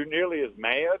 Were you nearly as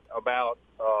mad about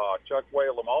Chokwe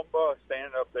Lumumba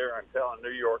standing up there and telling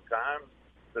New York Times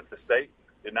that the state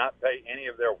did not pay any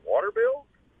of their water bills,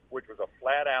 which was a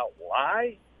flat-out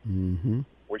lie? Mm-hmm.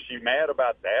 Was she mad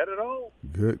about that at all?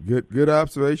 Good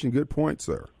observation. Good point,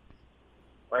 sir.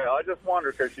 Well, I just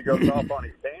wonder because she goes off on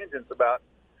these tangents about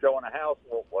showing a house.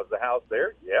 Well, was the house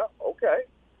there? Yeah, okay.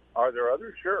 Are there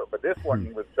others? Sure. But this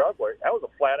one with Chokwe, that was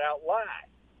a flat-out lie.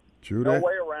 True no that.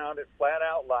 way around it,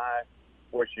 flat-out lie.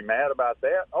 Was she mad about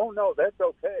that? Oh, no, that's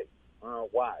okay.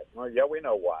 Why? Well, yeah, we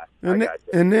know why.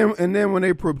 And then when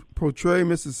they portray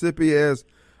Mississippi as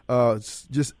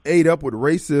just ate up with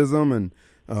racism and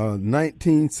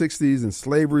 1960s and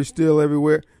slavery still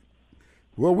everywhere,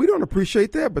 well, we don't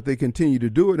appreciate that, but they continue to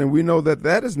do it, and we know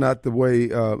that is not the way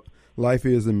life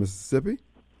is in Mississippi.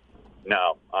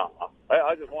 No.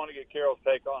 I just want to get Carol's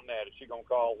take on that. Is she going to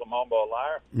call Lumumba a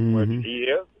liar? Mm-hmm. Which he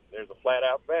is. There's a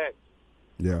flat-out fact.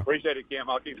 Yeah. Appreciate it, Kim.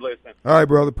 I'll keep listening. All right,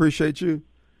 brother. Appreciate you.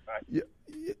 Right.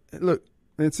 Yeah, look,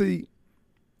 and see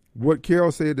what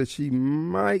Carol said that she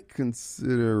might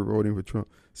consider voting for Trump.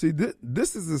 See,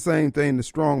 this is the same thing the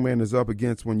strong man is up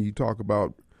against when you talk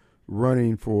about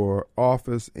running for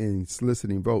office and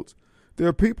soliciting votes. There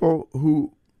are people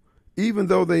who, even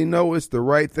though they know it's the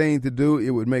right thing to do,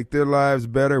 it would make their lives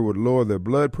better, would lower their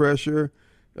blood pressure,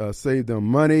 save them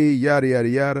money, yada, yada,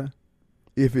 yada.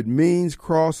 If it means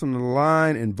crossing the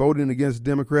line and voting against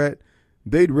Democrat,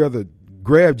 they'd rather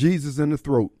grab Jesus in the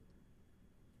throat.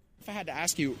 If I had to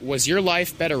ask you, was your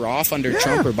life better off under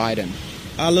Trump or Biden?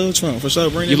 I love Trump, for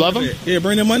sure. You love him? Yeah,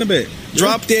 bring that money back. Yeah.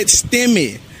 Drop that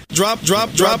stimmy. Drop that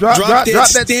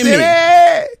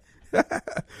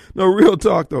stimmy. No, real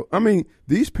talk, though. I mean,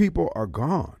 these people are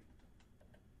gone.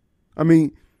 I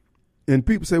mean, and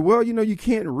people say, well, you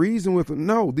can't reason with them.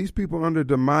 No, these people are under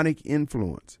demonic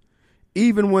influence.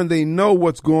 Even when they know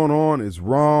what's going on is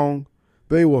wrong,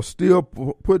 they will still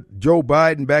put Joe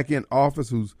Biden back in office,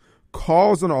 who's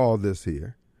causing all this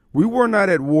here. We were not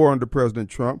at war under President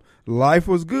Trump. Life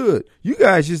was good. You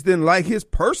guys just didn't like his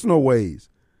personal ways.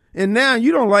 And now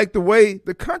you don't like the way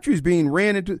the country's being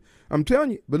ran into. I'm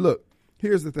telling you. But look,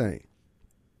 here's the thing.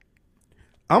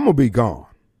 I'm going to be gone.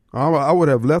 I would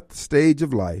have left the stage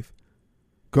of life,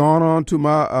 gone on to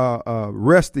my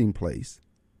resting place.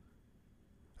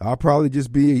 I'll probably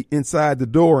just be inside the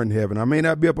door in heaven. I may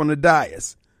not be up on the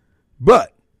dais.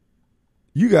 But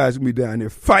you guys will be down there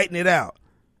fighting it out.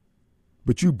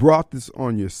 But you brought this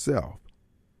on yourself.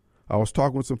 I was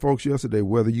talking with some folks yesterday,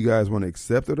 whether you guys want to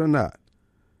accept it or not.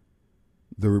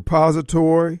 The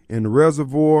repository and the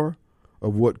reservoir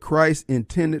of what Christ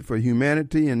intended for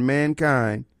humanity and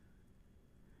mankind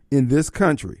in this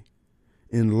country,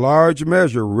 in large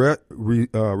measure,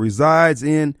 resides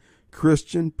in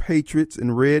Christian patriots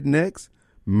and rednecks,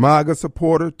 MAGA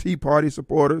supporters, Tea Party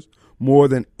supporters, more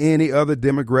than any other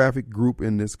demographic group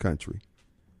in this country.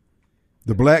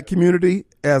 The black community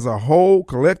as a whole,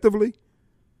 collectively,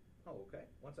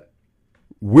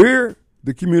 we're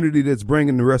the community that's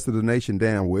bringing the rest of the nation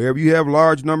down. Wherever you have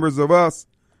large numbers of us,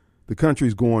 the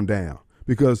country's going down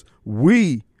because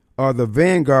we are the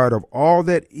vanguard of all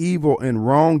that evil and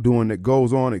wrongdoing that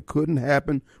goes on. It couldn't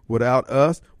happen without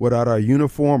us, without our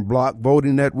uniform block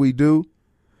voting that we do.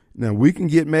 Now, we can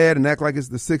get mad and act like it's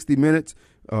the 60 Minutes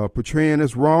portraying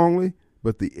us wrongly,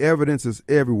 but the evidence is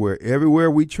everywhere.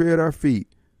 Everywhere we tread our feet,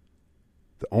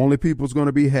 the only people who's going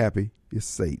to be happy is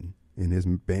Satan and his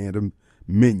band of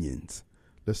minions.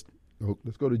 Let's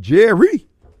go to Jerry.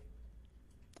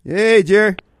 Hey,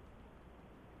 Jerry.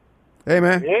 Hey,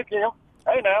 man. Hey, Kim.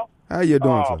 Hey, now. How you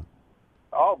doing, sir?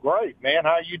 Oh, great, man.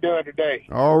 How you doing today?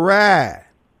 All right.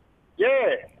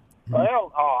 Yeah.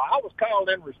 Well, I was called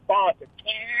in response to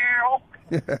Cal,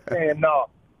 and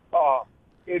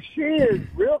if she is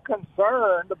real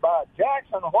concerned about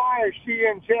Jackson, why is she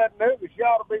in Chattanooga? She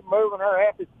ought to be moving her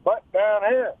happy butt down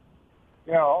here,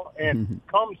 and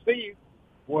come see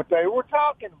what they were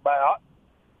talking about.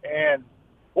 And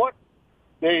what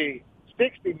the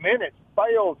 60 Minutes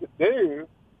failed to do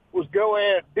was go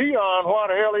at Dion why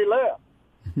the hell he left.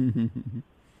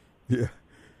 Yeah.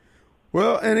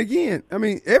 Well, and again, I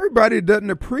mean, everybody doesn't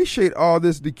appreciate all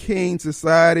this decaying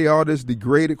society, all this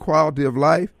degraded quality of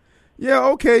life. Yeah,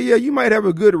 okay, yeah, you might have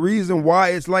a good reason why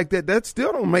it's like that. That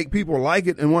still don't make people like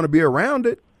it and want to be around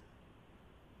it.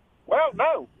 Well,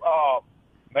 no,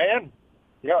 man.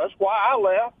 Yeah, that's why I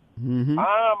left. I'm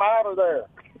out of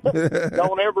there.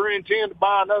 Don't ever intend to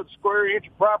buy another square inch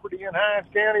of property in Hinds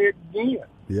County again.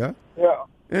 Yeah. Yeah.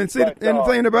 And see, and the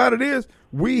thing about it is,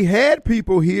 we had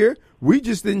people here. We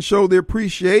just didn't show the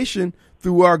appreciation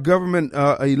through our government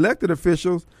elected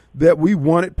officials that we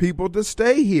wanted people to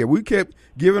stay here. We kept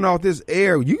giving off this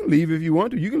air. You can leave if you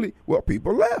want to. You can leave. Well,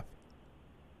 people left.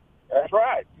 That's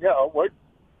right.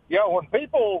 When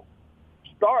people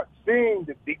start seeing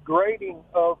the degrading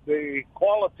of the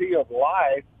quality of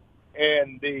life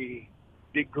and the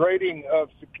degrading of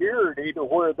security to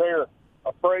where they're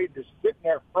afraid to sit in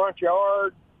their front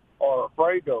yard or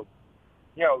afraid to,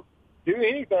 do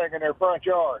anything in their front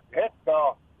yard. Heck,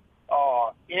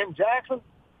 in Jackson,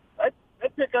 they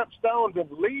pick up stones and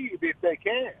leave if they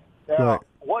can. Now, right.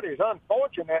 What is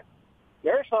unfortunate,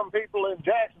 there's some people in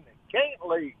Jackson that can't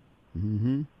leave.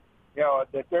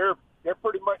 That they're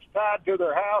pretty much tied to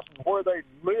their house and where they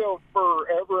lived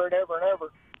forever and ever and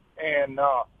ever. And,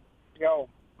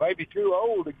 maybe too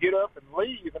old to get up and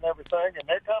leave and everything, and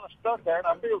they're kind of stuck there. And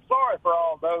I feel sorry for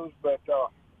all those, but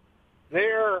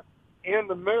they're in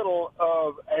the middle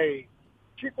of a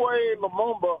Chokwe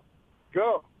Lumumba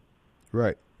gov.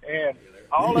 Right. And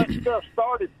all that stuff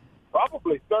started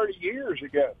probably 30 years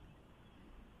ago.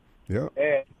 Yeah.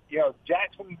 And,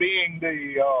 Jackson being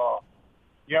the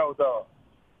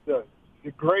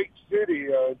great city,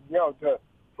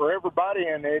 for everybody,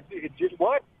 and it just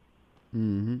what?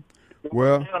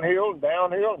 Well, downhill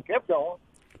and kept going.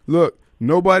 Look,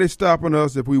 nobody's stopping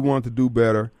us if we want to do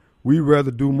better. We'd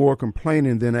rather do more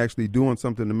complaining than actually doing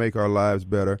something to make our lives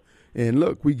better. And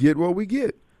look, we get what we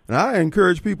get. And I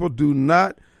encourage people, do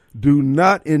not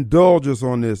indulge us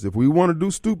on this. If we want to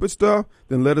do stupid stuff,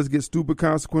 then let us get stupid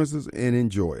consequences and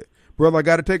enjoy it. Brother, I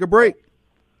got to take a break.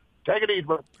 Take it easy,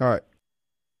 bro. All right.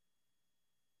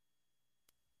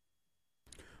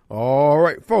 All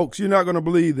right, folks, you're not going to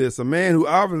believe this. A man who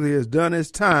obviously has done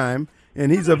his time, and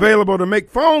he's available to make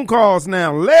phone calls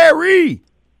now. Larry!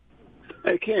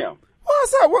 Hey, Kim.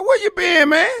 What's up? Where you been,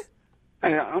 man?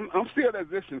 Hey, I'm still there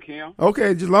listening, Kim.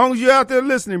 Okay, as long as you're out there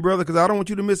listening, brother, because I don't want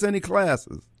you to miss any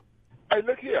classes. Hey,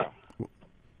 look here.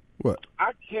 What?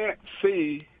 I can't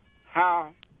see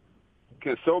how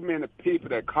can so many people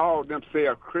that call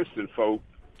themselves Christian folk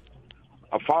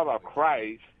a follower of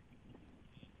Christ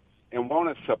and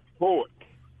want to support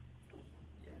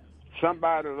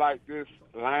somebody like this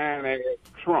lying-ass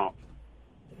Trump,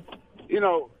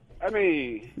 I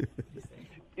mean,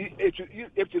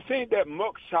 if you seen that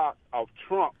mugshot of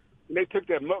Trump, and they took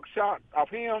that mugshot of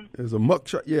him. There's a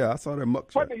mugshot. Yeah, I saw that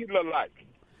mugshot. What did he look like?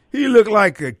 He looked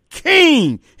like a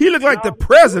king. He looked like the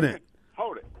president.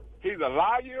 Hold it. He's a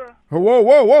liar.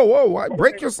 Whoa.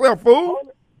 Break yourself, fool.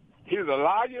 He's a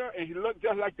liar, and he looked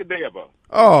just like the devil.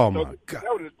 Oh, my God.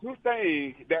 That was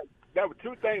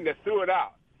two things that stood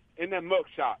out in that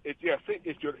mugshot. It's just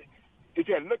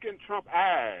look in Trump's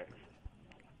eyes.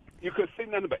 You could see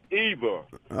nothing but evil.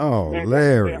 Oh, and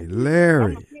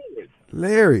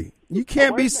Larry, you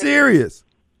can't be serious.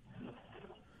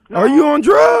 No, are you on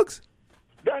drugs?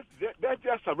 That's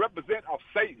just a representative of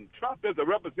Satan. Trump is a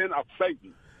representative of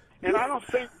Satan. And I don't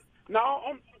think,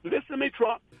 listen to me,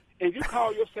 Trump, and you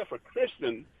call yourself a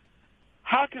Christian,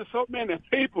 how can so many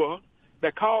people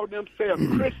that call themselves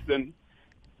Christian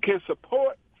can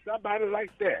support somebody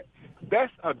like that?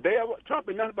 That's a devil. Trump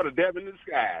is nothing but a devil in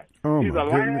disguise. Oh, he's a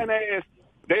lying-ass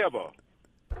devil.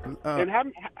 And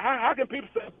how can people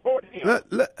support him?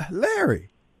 Larry,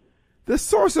 the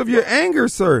source of your anger,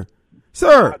 sir.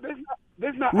 Sir,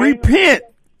 this not repent.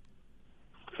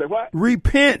 Say what?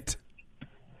 Repent.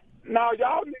 No,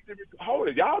 y'all need to hold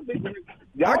it.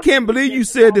 I can't believe you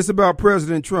said this about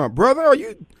President Trump, brother. Are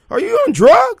you on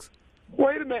drugs?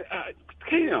 Wait a minute,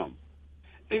 Kim.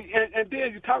 And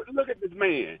then look at this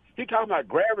man. He talking about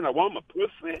grabbing a woman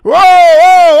pussy.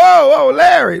 Whoa,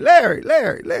 Larry.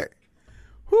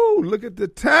 Whoo, look at the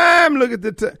time.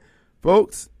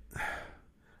 Folks,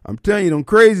 I'm telling you, them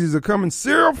crazies are coming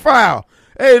serial file.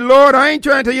 Hey, Lord, I ain't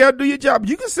trying to tell you how to do your job.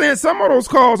 You can send some of those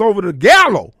calls over to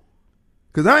Gallo,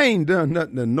 because I ain't done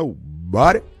nothing to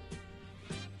nobody.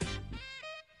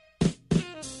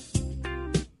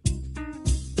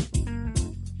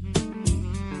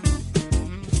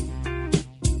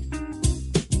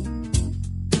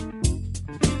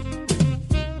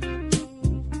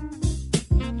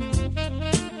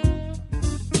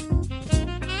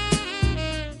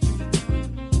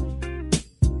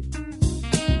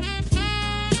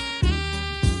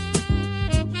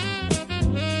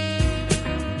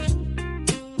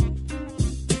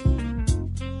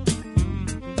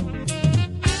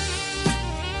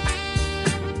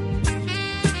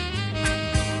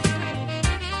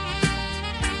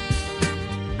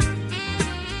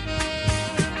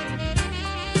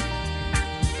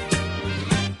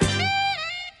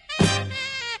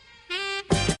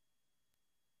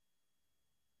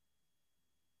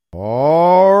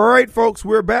 Folks,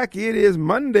 we're back. It is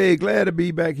Monday. Glad to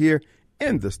be back here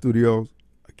in the studios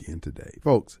again today.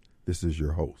 Folks, this is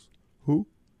your host. Who?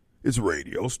 It's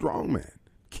Radio Strongman,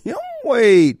 Kim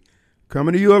Wade,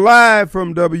 coming to you live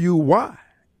from WYAB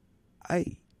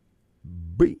 103.9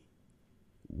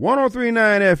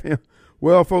 FM.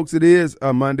 Well, folks, it is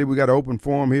Monday. We got an open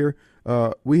forum here.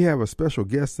 We have a special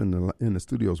guest in the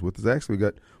studios with us. Actually, we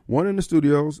got one in the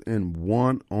studios and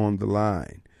one on the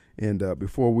line. And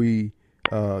before we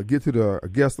get to the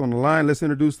guest on the line, let's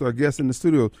introduce our guest in the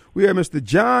studio. We have Mr.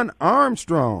 John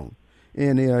Armstrong,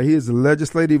 and he is the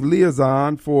legislative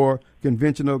liaison for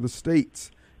Convention of the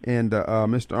States. And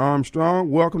Mr.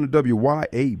 Armstrong, welcome to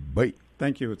WYAB.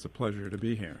 Thank you. It's a pleasure to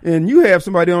be here. And you have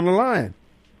somebody on the line.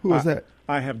 Who is that?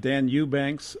 I have Dan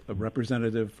Eubanks, a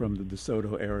representative from the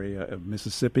DeSoto area of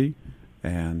Mississippi,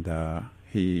 and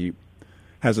he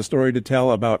has a story to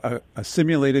tell about a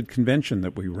simulated convention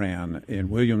that we ran in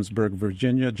Williamsburg,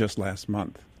 Virginia, just last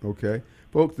month. Okay.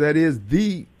 Folks, that is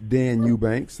the Dan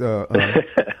Eubanks. How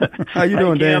you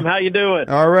doing, Dan? How you doing?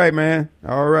 All right, man.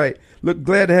 All right. Look,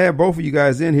 glad to have both of you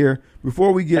guys in here.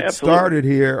 Before we get started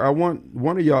here, I want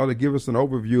one of y'all to give us an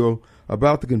overview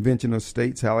about the Convention of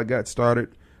States, how it got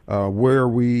started, where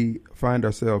we find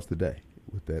ourselves today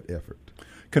with that effort.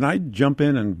 Can I jump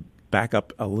in and back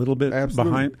up a little bit?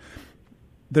 Absolutely. Behind?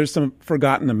 There's some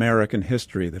forgotten American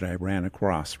history that I ran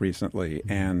across recently,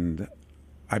 and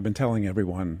I've been telling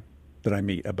everyone that I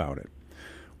meet about it.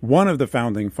 One of the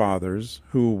founding fathers,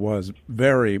 who was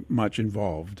very much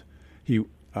involved, he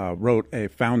wrote a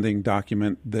founding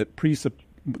document that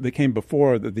came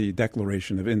before the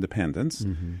Declaration of Independence.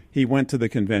 Mm-hmm. He went to the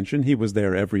convention. He was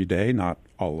there every day. Not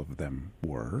all of them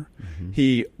were. Mm-hmm.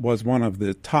 He was one of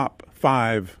the top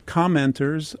 5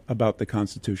 commenters about the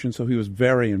Constitution, so he was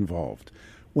very involved.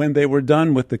 When they were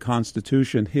done with the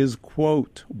Constitution, his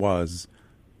quote was,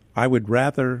 "I would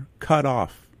rather cut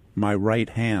off my right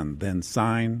hand than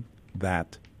sign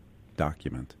that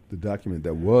document." The document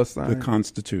that was signed? The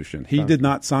Constitution. He did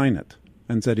not sign it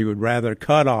and said he would rather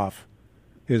cut off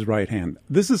his right hand.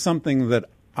 This is something that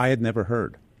I had never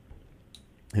heard.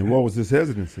 And what was his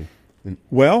hesitancy?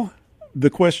 Well,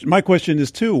 my question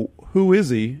is, too, who is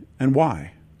he and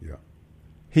why? Yeah.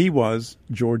 He was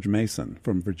George Mason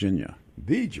from Virginia.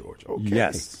 The George, okay.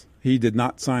 Yes. He did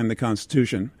not sign the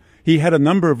Constitution. He had a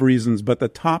number of reasons, but the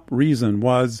top reason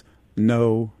was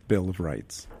no Bill of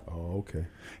Rights. Oh, okay.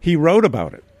 He wrote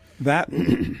about it. That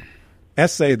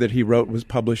essay that he wrote was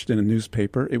published in a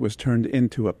newspaper. It was turned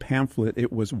into a pamphlet.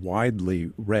 It was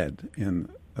widely read in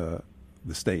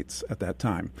the States at that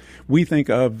time. We think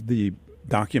of the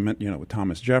document, with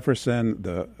Thomas Jefferson,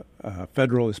 the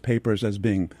Federalist Papers as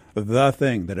being the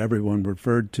thing that everyone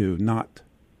referred to, not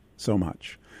so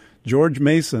much. George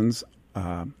Mason's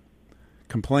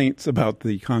complaints about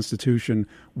the Constitution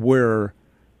were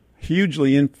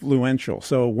hugely influential.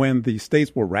 So when the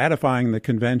states were ratifying the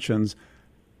conventions,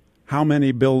 how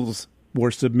many bills were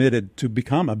submitted to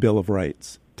become a Bill of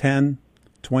Rights? 10,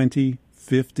 20,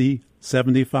 50,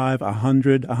 75,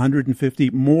 100, 150,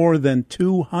 more than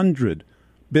 200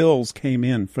 bills came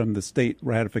in from the state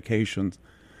ratifications.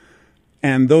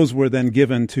 And those were then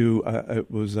given to,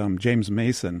 James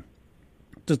Mason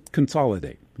to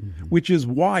consolidate, which is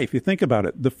why, if you think about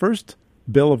it, the first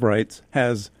Bill of Rights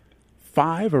has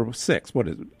 5 or 6, what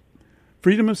is it?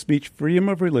 Freedom of speech, freedom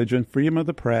of religion, freedom of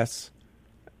the press.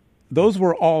 Those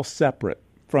were all separate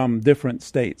from different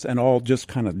states and all just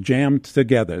kind of jammed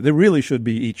together. They really should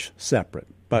be each separate,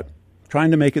 but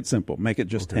trying to make it simple, make it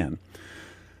just 10.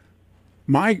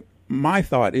 My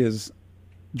thought is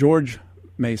George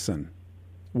Mason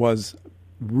was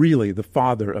really the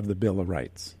father of the Bill of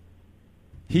Rights.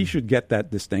 He should get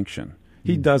that distinction.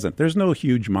 He doesn't. There's no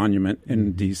huge monument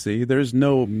in D.C. There's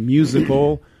no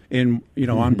musical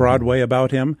on Broadway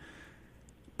about him.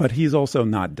 But he's also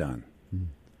not done.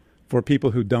 For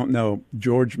people who don't know,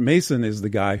 George Mason is the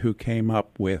guy who came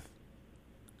up with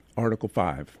Article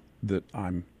 5 that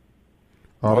I'm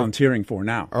volunteering for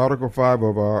now. Article 5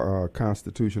 of our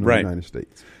Constitution of the United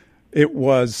States. It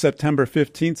was September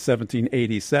 15th,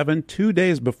 1787. 2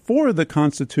 days before the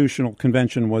Constitutional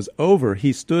Convention was over,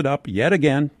 he stood up yet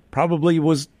again. Probably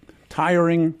was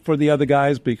tiring for the other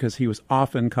guys because he was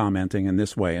often commenting in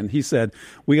this way. And he said,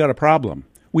 we got a problem.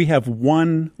 We have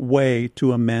one way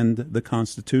to amend the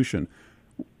Constitution.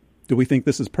 Do we think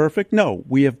this is perfect? No.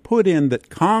 We have put in that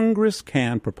Congress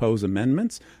can propose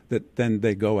amendments that then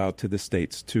they go out to the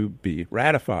states to be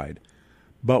ratified.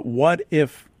 But what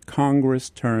if Congress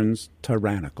turns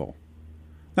tyrannical?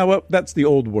 Now, that's the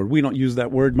old word. We don't use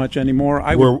that word much anymore.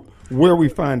 Where we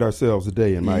find ourselves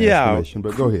today, in my estimation.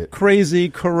 But go ahead. Crazy,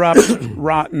 corrupt,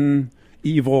 rotten,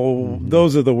 evil.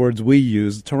 Those are the words we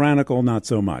use. Tyrannical, not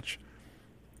so much.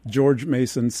 George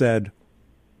Mason said,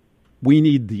 we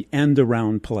need the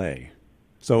end-around play.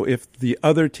 So if the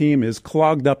other team is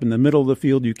clogged up in the middle of the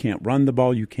field, you can't run the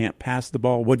ball, you can't pass the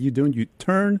ball, what are you doing? You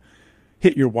turn,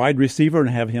 hit your wide receiver, and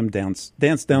have him dance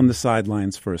down the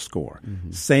sidelines for a score.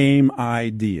 Same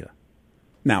idea.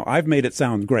 Now, I've made it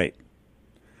sound great.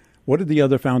 What did the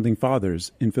other founding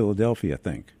fathers in Philadelphia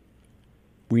think?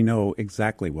 We know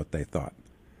exactly what they thought.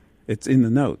 It's in the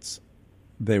notes.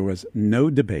 There was no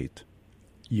debate,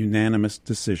 unanimous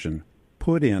decision,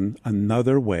 put in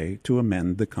another way to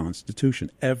amend the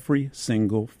Constitution. Every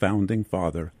single founding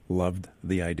father loved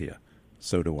the idea.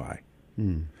 So do I.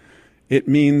 It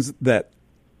means that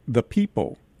the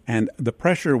people and the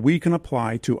pressure we can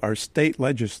apply to our state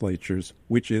legislatures,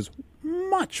 which is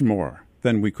much more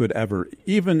than we could ever,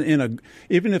 even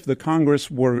if the Congress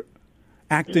were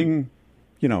acting,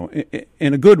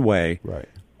 in a good way. Right.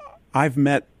 I've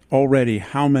met already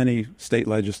how many state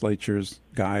legislatures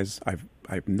guys. I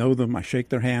know them. I shake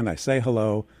their hand. I say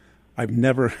hello. I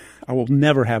will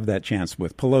never have that chance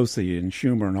with Pelosi and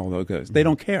Schumer and all those guys. They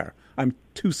don't care. I'm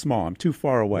too small. I'm too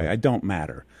far away. I don't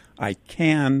matter. I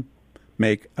can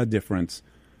make a difference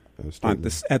at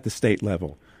the state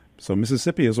level. So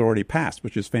Mississippi has already passed,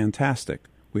 which is fantastic.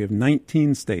 We have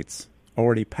 19 states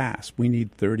already passed. We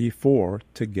need 34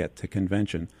 to get to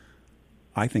convention.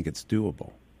 I think it's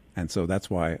doable. And so that's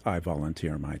why I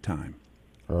volunteer my time.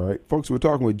 All right. Folks, we're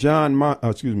talking with John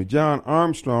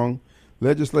Armstrong,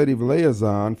 legislative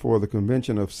liaison for the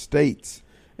Convention of States.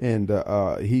 And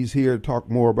he's here to talk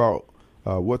more about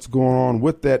what's going on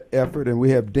with that effort. And we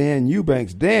have Dan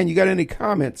Eubanks. Dan, you got any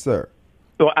comments, sir?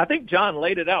 So I think John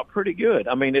laid it out pretty good.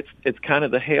 I mean, it's kind of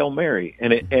the Hail Mary.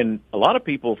 And a lot of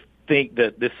people think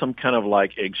that this is some kind of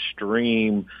like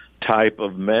extreme type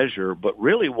of measure. But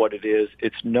really what it is,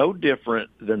 it's no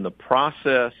different than the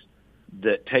process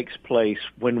that takes place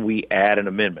when we add an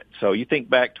amendment. So you think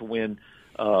back to when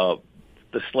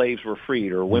the slaves were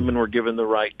freed or women were given the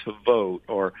right to vote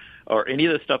or any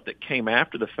of the stuff that came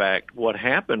after the fact. What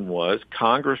happened was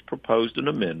Congress proposed an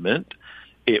amendment.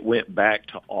 It went back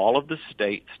to all of the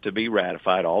states to be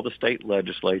ratified. All the state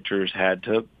legislatures had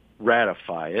to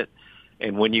ratify it.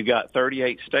 And when you got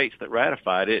 38 states that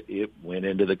ratified it, it went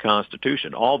into the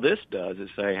Constitution. All this does is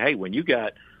say, hey, when you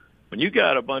got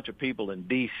a bunch of people in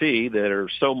D.C. that are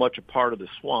so much a part of the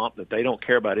swamp that they don't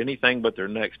care about anything but their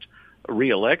next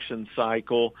re-election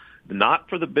cycle, not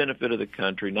for the benefit of the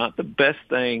country, not the best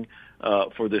thing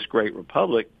for this great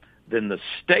republic, then the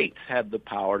states have the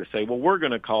power to say, well, we're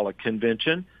going to call a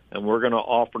convention and we're going to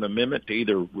offer an amendment to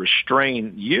either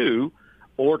restrain you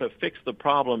or to fix the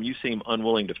problem you seem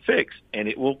unwilling to fix, and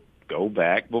it will go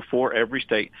back before every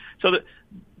state. So that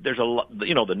there's a lot, the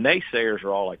naysayers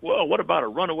are all like, well, what about a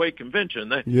runaway convention?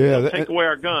 Take away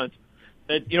our guns.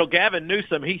 And, Gavin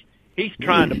Newsom, he's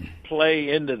trying to play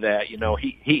into that.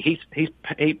 He's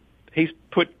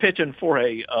pitching for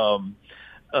a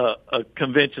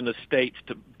convention of states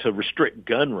to restrict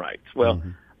gun rights. Well,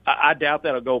 I doubt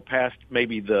that'll go past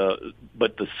maybe the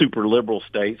super liberal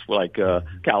states like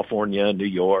California, New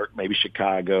York, maybe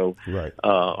Chicago, right,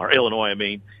 or Illinois. I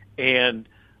mean, and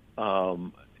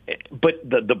but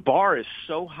the bar is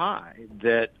so high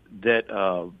that that's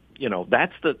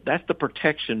the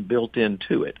protection built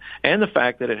into it, and the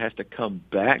fact that it has to come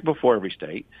back before every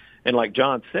state. And like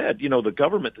John said, the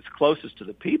government that's closest to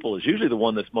the people is usually the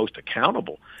one that's most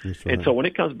accountable. That's right. And so when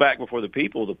it comes back before the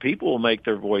people will make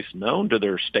their voice known to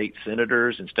their state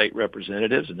senators and state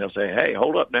representatives, and they'll say, hey,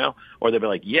 hold up now. Or they'll be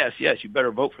like, yes, you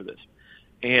better vote for this.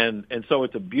 And so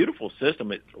it's a beautiful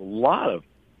system. It's a lot of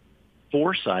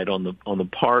foresight on the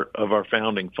part of our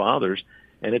founding fathers,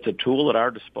 and it's a tool at our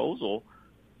disposal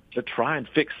to try and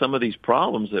fix some of these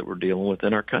problems that we're dealing with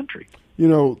in our country.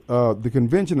 The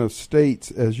Convention of States,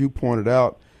 as you pointed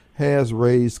out, has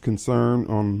raised concern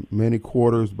on many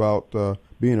quarters about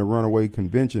being a runaway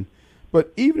convention.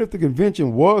 But even if the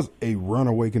convention was a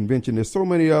runaway convention, there's so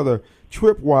many other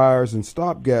tripwires and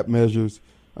stopgap measures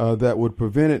that would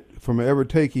prevent it from ever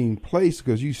taking place,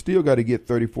 because you still got to get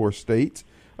 34 states.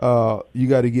 You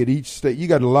got to get each state. You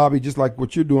got to lobby just like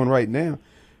what you're doing right now.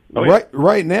 Oh, yeah.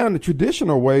 Right now, in the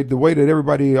traditional way, the way that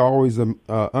everybody always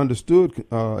understood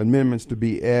amendments to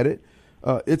be added,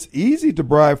 it's easy to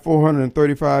bribe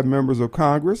 435 members of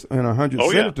Congress and 100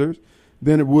 senators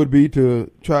than it would be to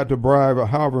try to bribe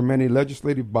however many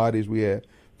legislative bodies we have,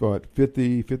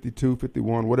 50, 52,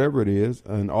 51, whatever it is,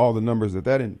 and all the numbers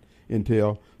that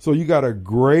entail. So you got a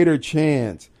greater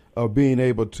chance of being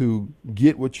able to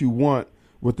get what you want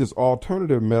with this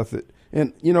alternative method.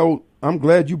 And, I'm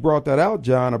glad you brought that out,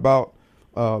 John, about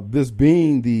this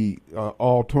being the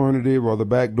alternative or the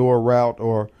backdoor route,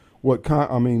 or what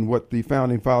the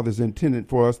founding fathers intended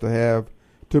for us to have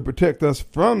to protect us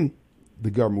from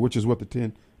the government, which is what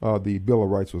the Bill of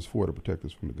Rights was for, to protect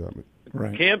us from the government.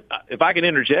 Right. Kim, if I can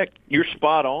interject, you're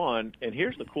spot on. And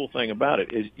here's the cool thing about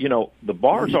it is, the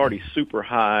bar's already super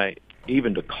high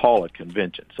even to call a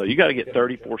convention. So you got to get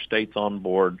 34 states on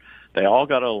board. They all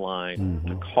got to align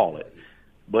to call it.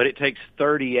 But it takes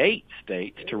 38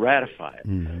 states to ratify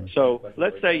it. So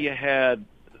let's say you had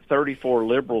 34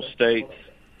 liberal states,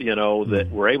 that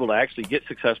were able to actually get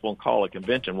successful and call a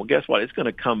convention. Well, guess what? It's going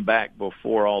to come back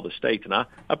before all the states. And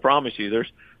I promise you,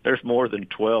 there's more than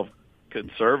 12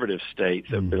 conservative states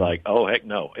that would be like, oh, heck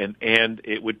no. And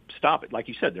it would stop it. Like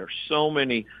you said, there are so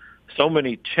many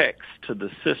checks to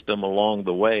the system along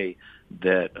the way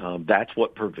that that's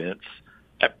what prevents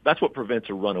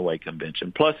a runaway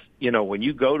convention. Plus, when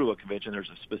you go to a convention, there's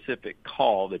a specific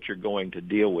call that you're going to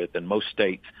deal with, and most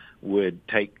states would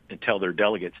take and tell their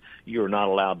delegates, you're not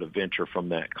allowed to venture from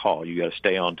that call. You got to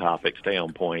stay on topic, stay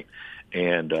on point.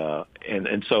 And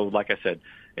so, like I said,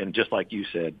 and just like you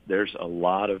said, there's a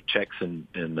lot of checks and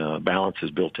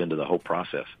balances built into the whole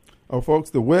process. Oh, folks,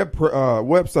 the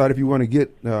website, if you want to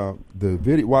get the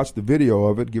video, watch the video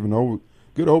of it, give an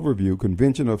good overview,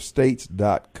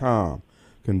 conventionofstates.com.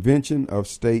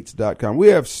 conventionofstates.com. We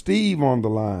have Steve on the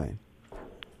line.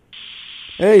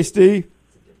 Hey, Steve.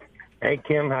 Hey,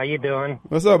 Kim. How you doing?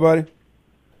 What's up, buddy?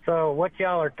 So what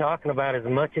y'all are talking about is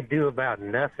much ado about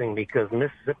nothing, because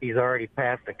Mississippi's already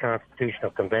passed a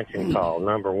constitutional convention call,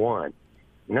 number one.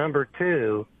 Number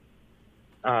two,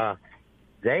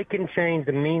 they can change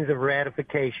the means of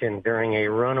ratification during a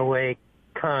runaway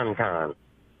con.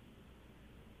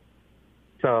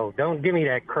 So don't give me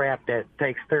that crap that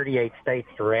takes 38 states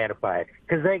to ratify it,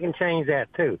 because they can change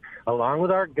that too. Along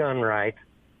with our gun rights,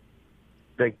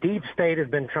 the deep state has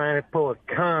been trying to pull a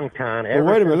con. Well,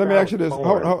 wait a minute. Let me ask you this.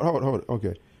 Hold.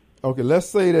 Okay. Let's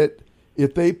say that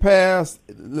if they pass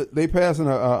an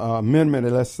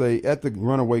amendment, let's say at the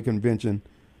Runaway Convention,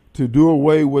 to do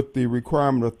away with the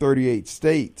requirement of 38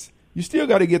 states, you still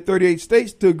got to get 38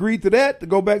 states to agree to that to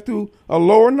go back to a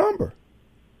lower number.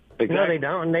 Exactly. No, they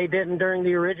don't, and they didn't during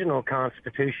the original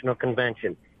Constitutional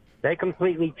Convention. They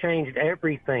completely changed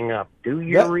everything up. Do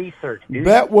your research. Look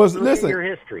at your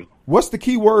history. What's the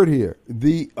key word here?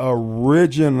 The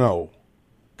original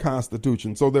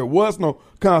Constitution. So there was no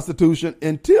Constitution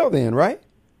until then, right?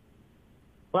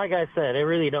 Like I said, it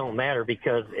really don't matter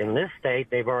because in this state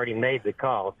they've already made the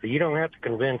call, so you don't have to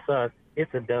convince us.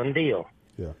 It's a done deal.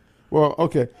 Yeah. Well,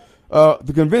 okay.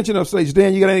 The Convention of States.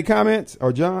 Dan, you got any comments,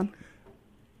 or John?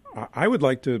 I would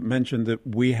like to mention that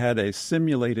we had a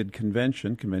simulated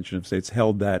Convention of States,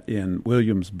 held that in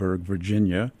Williamsburg,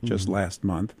 Virginia, just last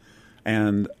month.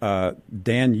 And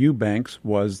Dan Eubanks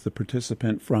was the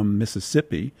participant from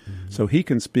Mississippi, so he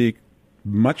can speak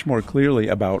much more clearly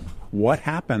about what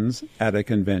happens at a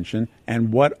convention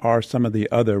and what are some of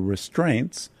the other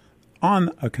restraints on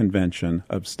a convention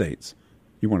of states.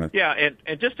 You want to? Yeah, and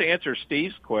just to answer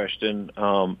Steve's question,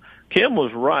 Kim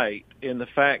was right in the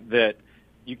fact that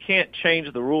you can't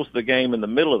change the rules of the game in the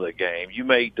middle of the game. You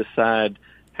may decide,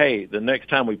 hey, the next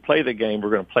time we play the game,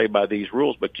 we're going to play by these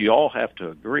rules, but you all have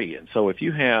to agree. And so if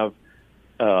you have,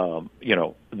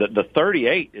 the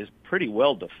 38 is pretty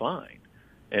well defined,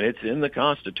 and it's in the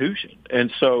Constitution.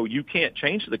 And so you can't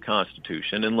change the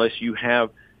Constitution unless you have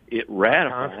it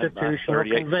ratified by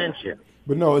 38 Convention.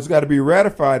 But no, it's got to be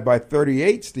ratified by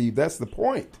 38, Steve. That's the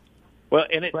point. Well,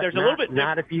 and there's a little bit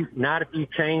not if you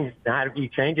change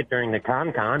it during the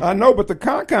CONCON. I know, but the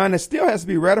CONCON, it still has to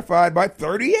be ratified by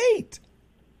 38.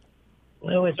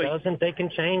 No, it doesn't. They can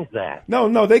change that.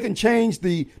 No, they can change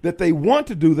that they want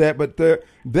to do that, but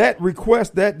that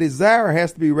request, that desire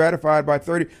has to be ratified by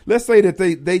 30. Let's say that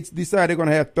they decide they're going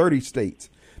to have 30 states.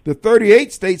 The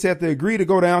 38 states have to agree to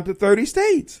go down to 30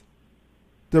 states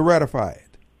to ratify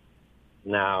it.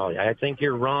 No, I think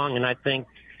you're wrong, and I think,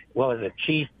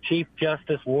 Chief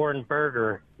Justice Warren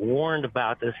Burger warned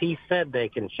about this. He said they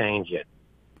can change it.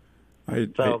 I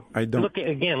don't. Look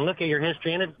at your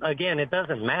history, and it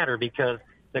doesn't matter because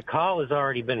the call has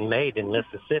already been made in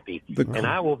Mississippi, and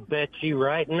I will bet you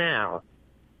right now,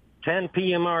 10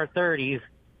 PMR 30s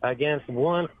against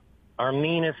one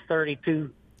Arminus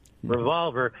 32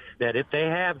 revolver, that if they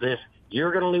have this,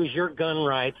 you're going to lose your gun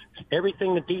rights.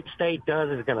 Everything the deep state does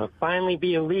is going to finally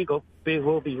be illegal. It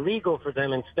will be legal for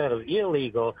them instead of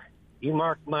illegal. You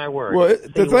mark my word. Well,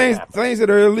 the things that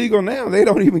are illegal now, they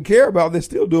don't even care about. They're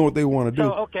still doing what they want to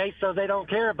do. So they don't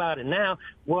care about it now.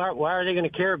 Why are they going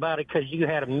to care about it? Because you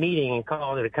had a meeting and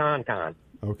called it a CONCON.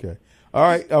 Okay. All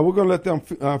right. We're going to let them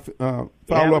follow up with you.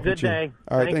 Have a good day.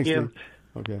 All right. Thank thanks, you.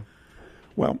 Steve. Okay.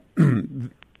 Well,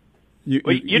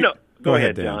 go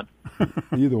ahead, John.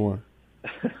 Either one.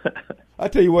 I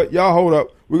tell you what, y'all hold up.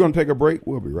 We're going to take a break.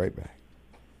 We'll be right back.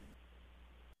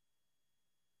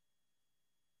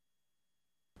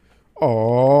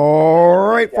 All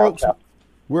right, folks.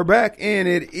 We're back, and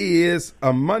it is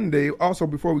a Monday. Also,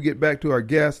 before we get back to our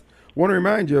guest, I want to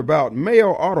remind you about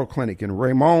Mayo Auto Clinic in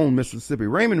Raymond, Mississippi.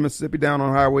 Raymond, Mississippi, down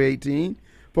on Highway 18.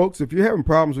 Folks, if you're having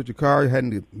problems with your car, it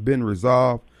hadn't been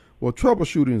resolved, well,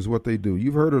 troubleshooting is what they do.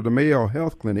 You've heard of the Mayo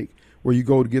Health Clinic, where you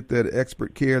go to get that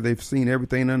expert care. They've seen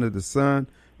everything under the sun.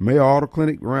 Mayo Auto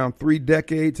Clinic, around 3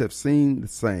 decades, have seen the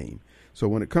same. So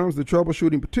when it comes to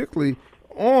troubleshooting, particularly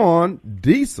on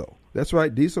diesel, that's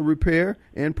right, diesel repair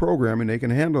and programming, they can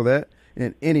handle that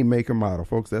in any make or model,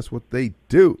 folks. That's what they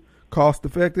do. Cost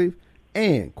effective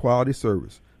and quality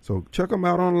service. So check them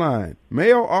out online,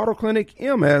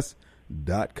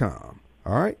 MayoAutoClinicMS.com.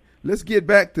 All right, let's get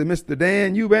back to Mr.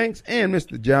 Dan Eubanks and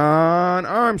Mr. John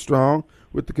Armstrong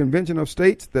with the Convention of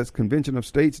States. That's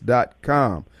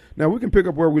conventionofstates.com. Now, we can pick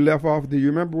up where we left off. Do you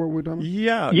remember what we're talking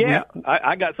about? Yeah.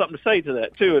 I got something to say to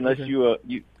that, too, unless you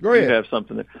Go ahead. You have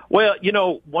something there. Well,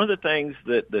 one of the things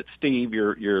that Steve,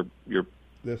 your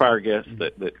prior guest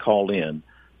that called in,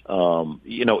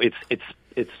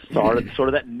 it's sort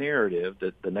of that narrative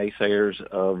that the naysayers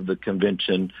of the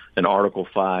convention and Article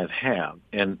 5 have.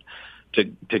 And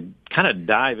to kind of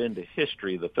dive into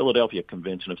history, the Philadelphia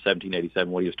Convention of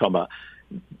 1787, what he was talking about,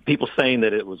 people saying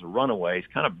that it was a runaway is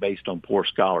kind of based on poor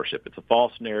scholarship. It's a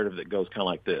false narrative that goes kind of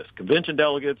like this. Convention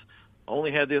delegates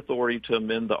only had the authority to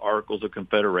amend the Articles of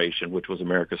Confederation, which was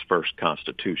America's first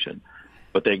constitution.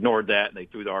 But they ignored that, and they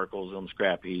threw the articles on the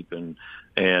scrap heap, and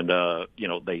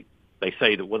they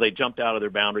say that, they jumped out of their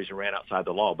boundaries and ran outside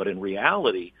the law. But in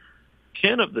reality,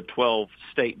 10 of the 12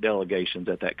 state delegations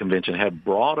at that convention had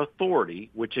broad authority,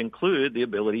 which included the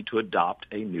ability to adopt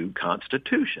a new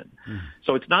constitution.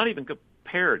 So it's not even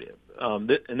comparative. and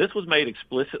this was made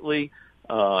explicitly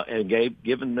and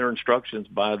given their instructions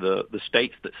by the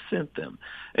states that sent them.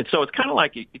 And so it's kind of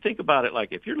like, you think about it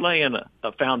like if you're laying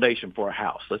a foundation for a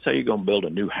house, let's say you're going to build a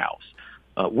new house.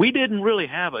 We didn't really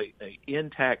have a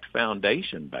intact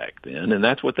foundation back then, and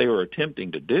that's what they were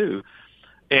attempting to do.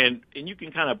 And you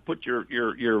can kind of put your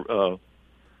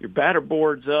batter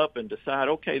boards up and decide,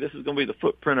 okay, this is going to be the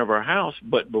footprint of our house.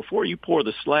 But before you pour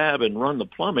the slab and run the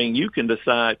plumbing, you can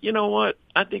decide, you know what,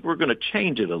 I think we're going to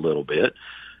change it a little bit.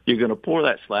 You're going to pour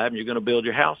that slab and you're going to build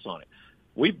your house on it.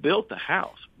 We built the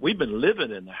house. We've been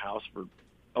living in the house for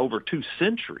over 2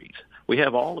 centuries. We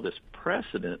have all of this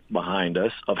precedent behind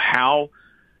us of how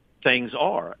things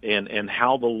are and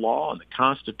how the law and the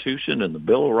Constitution and the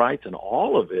Bill of Rights and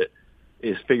all of it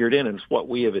is figured in, and it's what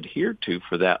we have adhered to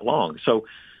for that long. So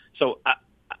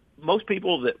most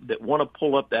people that want to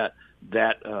pull up that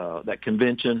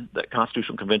convention, that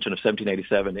Constitutional Convention of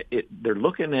 1787, they're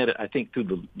looking at it, I think,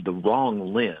 through the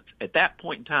wrong lens. At that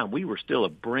point in time, we were still a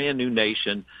brand new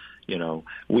nation. You know,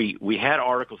 we had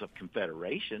Articles of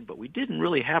Confederation, but we didn't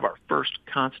really have our first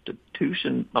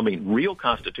constitution. I mean, real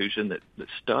constitution that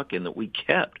stuck and that we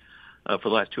kept for the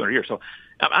last 200 years. So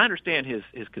I understand his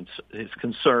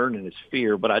concern and his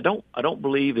fear, but I don't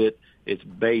believe it's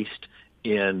based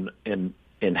in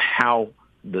how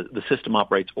the system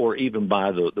operates, or even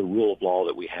by the rule of law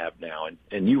that we have now.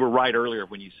 And you were right earlier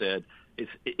when you said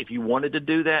if you wanted to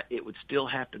do that, it would still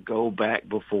have to go back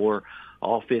before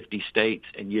all 50 states,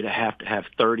 and you'd have to have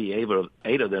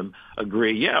 38 of them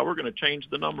agree, yeah, we're going to change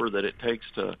the number that it takes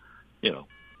to,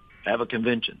 have a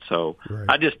convention. So right.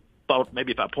 I just thought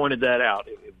maybe if I pointed that out,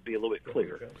 it would be a little bit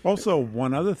clearer. Also,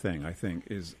 one other thing I think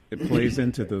is it plays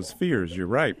into those fears, you're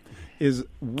right, is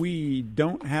we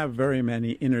don't have very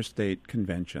many interstate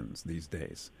conventions these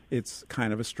days. It's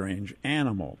kind of a strange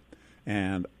animal.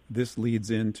 And this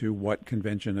leads into what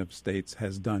Convention of States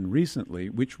has done recently,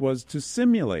 which was to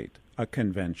simulate a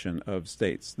convention of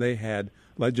states. They had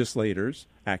legislators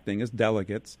acting as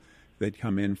delegates. They'd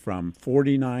come in from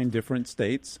 49 different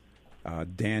states.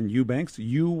 Dan Eubanks,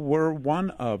 you were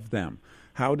one of them.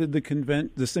 How did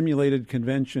the simulated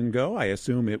convention go? I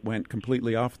assume it went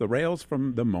completely off the rails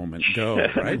from the moment go,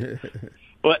 right?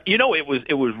 Well,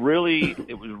 it was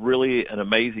really an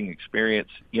amazing experience.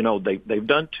 They've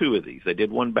done 2 of these. They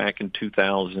did one back in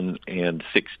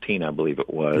 2016, I believe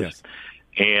it was. Yes.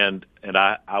 And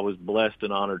I was blessed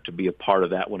and honored to be a part of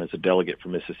that one as a delegate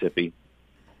from Mississippi.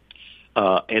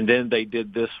 And then they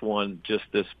did this one just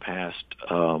this past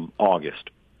August.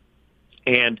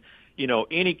 And,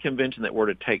 any convention that were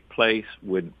to take place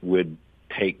would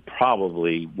take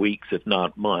probably weeks, if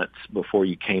not months, before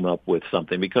you came up with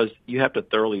something, because you have to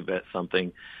thoroughly vet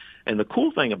something. And the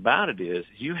cool thing about it is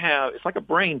it's like a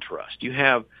brain trust. You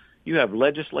have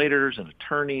legislators and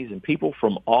attorneys and people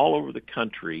from all over the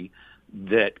country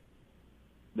that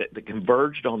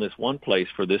converged on this one place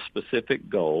for this specific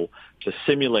goal to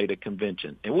simulate a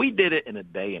convention. And we did it in a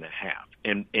day and a half,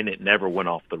 and it never went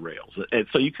off the rails. And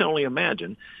so you can only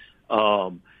imagine,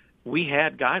 we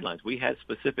had guidelines. We had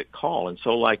specific call. And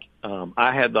so I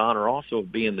had the honor also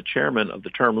of being the chairman of the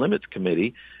Term Limits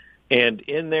Committee. And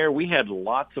in there, we had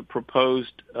lots of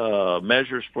proposed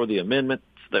measures for the amendments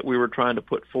that we were trying to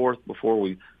put forth before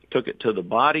we took it to the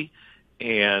body.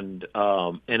 And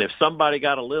if somebody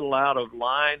got a little out of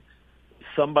line,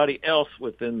 somebody else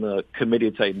within the committee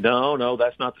would say, no,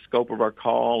 that's not the scope of our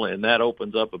call, and that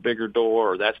opens up a bigger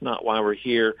door, or that's not why we're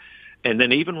here. And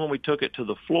then even when we took it to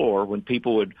the floor, when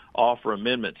people would offer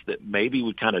amendments that maybe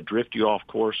would kind of drift you off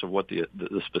course of what the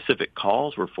specific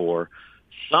calls were for,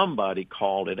 somebody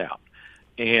called it out.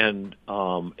 And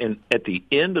at the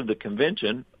end of the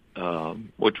convention,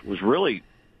 which was really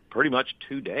pretty much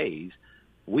 2 days,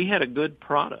 we had a good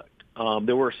product.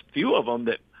 There were a few of them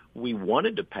that we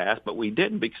wanted to pass, but we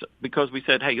didn't because we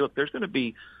said, hey, look, there's going to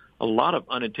be a lot of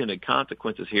unintended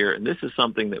consequences here, and this is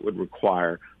something that would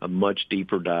require a much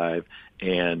deeper dive,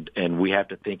 and we have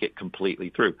to think it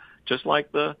completely through. Just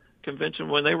like the convention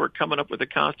when they were coming up with the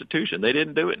Constitution. They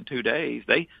didn't do it in 2 days.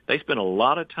 They spent a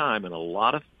lot of time and a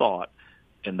lot of thought,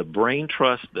 and the brain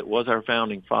trust that was our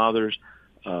founding fathers,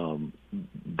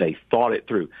 they thought it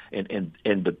through. And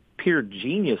the pure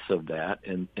genius of that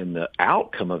and the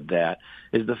outcome of that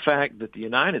is the fact that the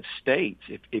United States,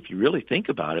 if you really think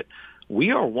about it,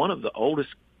 we are one of the oldest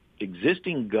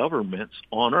existing governments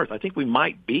on earth. I think we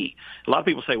might be. A lot of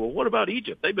people say, well, what about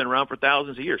Egypt? They've been around for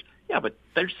thousands of years. Yeah, but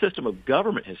their system of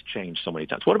government has changed so many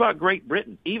times. What about Great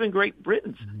Britain? Even Great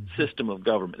Britain's system of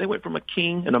government. They went from a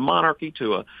king and a monarchy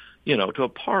to a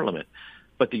parliament.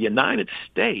 But the United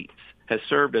States has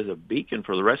served as a beacon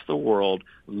for the rest of the world,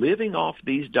 living off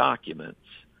these documents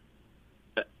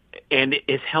and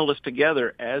it's held us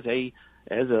together as a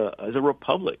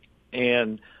republic,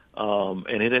 and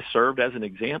it has served as an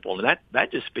example. And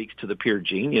that just speaks to the pure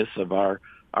genius of our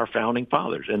founding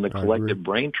fathers and the collective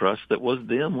brain trust that was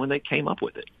them when they came up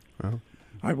with it. Well,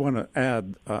 I want to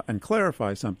add and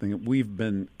clarify something. We've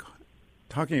been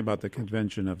talking about the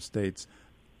Convention of States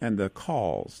and the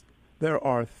calls. There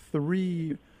are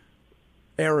 3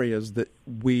 areas that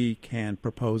we can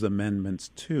propose amendments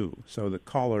to. So the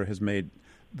caller has made,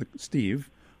 Steve,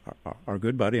 our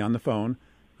good buddy on the phone,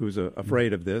 who's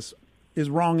afraid of this, is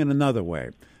wrong in another way.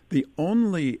 The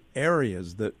only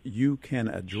areas that you can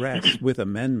address with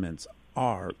amendments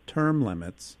are term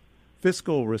limits,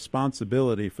 fiscal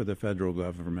responsibility for the federal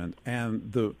government,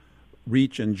 and the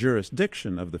reach and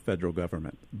jurisdiction of the federal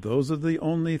government. Those are the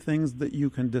only things that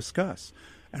you can discuss.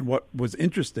 And what was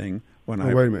interesting wait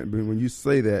a minute. When you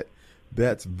say that,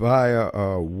 that's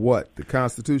via what? The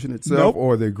Constitution itself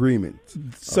or the agreement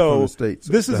from the states?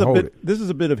 This is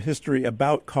a bit of history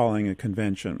about calling a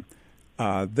convention.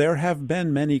 There have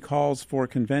been many calls for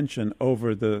convention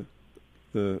over the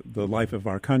life of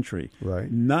our country.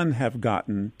 Right. None have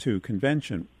gotten to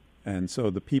convention. And so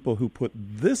the people who put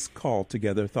this call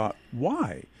together thought,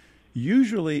 why?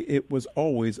 Usually it was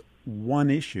always one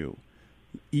issue.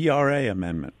 ERA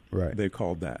amendment, right? They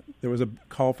called that. There was a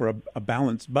call for a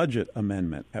balanced budget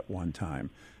amendment at one time.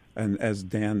 And as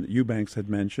Dan Eubanks had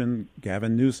mentioned,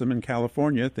 Gavin Newsom in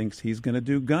California thinks he's going to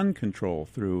do gun control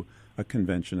through a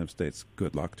convention of states.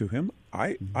 Good luck to him.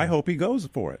 I hope he goes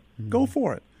for it. Go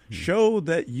for it. Show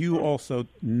that you also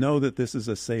know that this is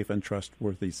a safe and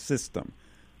trustworthy system.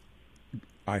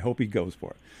 I hope he goes for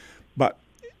it. But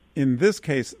in this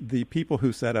case, the people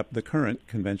who set up the current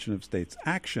Convention of States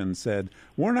action said,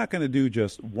 we're not going to do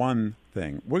just one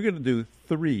thing. We're going to do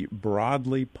 3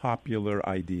 broadly popular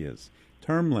ideas.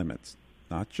 Term limits,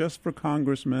 not just for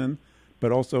congressmen,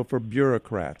 but also for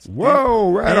bureaucrats.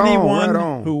 Whoa,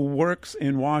 Anyone who works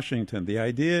in Washington. The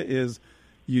idea is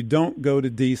you don't go to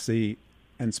D.C.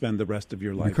 and spend the rest of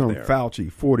your life there. Become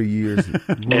Fauci, 40 years.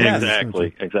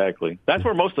 Exactly. That's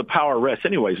where most of the power rests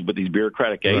anyways, but these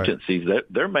bureaucratic agencies,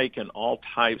 they're making all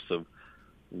types of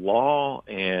law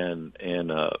and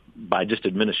by just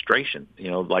administration,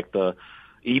 like the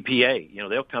EPA,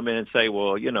 they'll come in and say,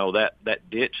 well, that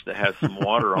ditch that has some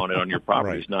water on it on your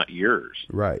property is not yours.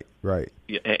 Right.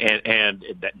 And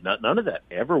none of that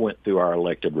ever went through our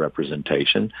elected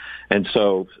representation. And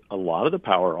so a lot of the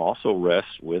power also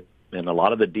rests with, and a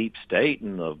lot of the deep state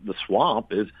and the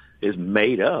swamp is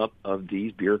made up of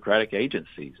these bureaucratic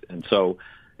agencies. And so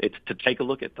it's to take a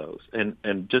look at those.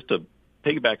 And just to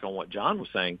piggyback on what John was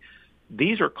saying,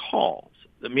 these are calls,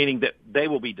 meaning that they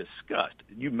will be discussed.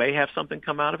 You may have something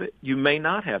come out of it. You may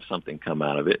not have something come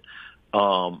out of it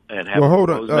and have a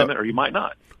proposed amendment, or you might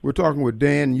not. We're talking with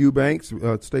Dan Eubanks,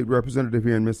 state representative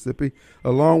here in Mississippi,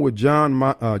 along with John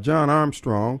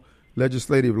Armstrong,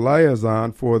 legislative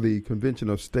liaison for the Convention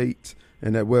of States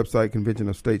and that website,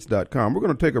 conventionofstates.com. We're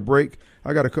going to take a break.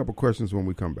 I got a couple questions when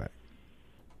we come back.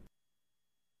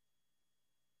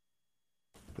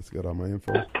 Let's get all my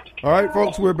info. All right,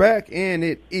 folks, we're back, and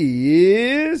it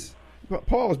is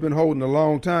Paul has been holding a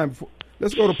long time.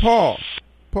 Let's go to Paul.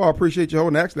 Paul, appreciate you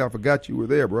holding. Actually, I forgot you were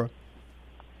there, bro.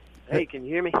 Hey, can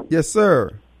you hear me? Yes,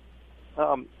 sir.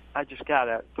 I just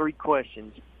got 3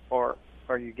 questions for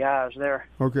you guys there.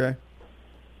 Okay.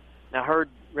 Now, I heard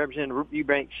Representative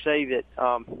Eubanks say that,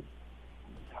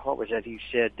 what was that he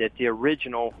said, that the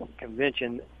original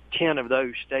convention, 10 of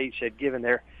those states had given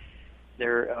their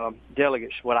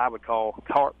delegates what I would call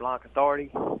carte blanche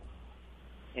authority.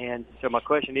 And so my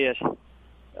question is,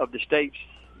 of the states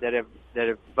that have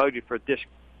voted for this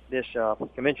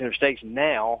Convention of States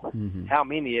now, how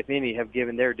many, if any, have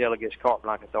given their delegates carte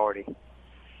blanche authority?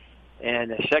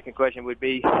 And the second question would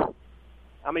be,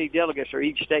 how many delegates are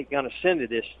each state going to send to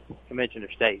this Convention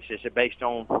of States? Is it based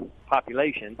on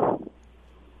population?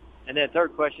 And then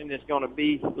third question is going to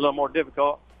be a little more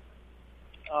difficult.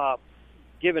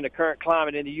 Given the current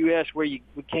climate in the U.S. where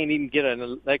we can't even get an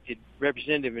elected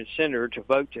representative and senator to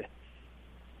vote to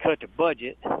cut the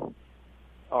budget,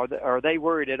 are they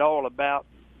worried at all about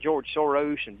George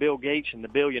Soros and Bill Gates and the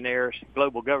billionaires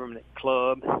global government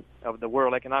club of the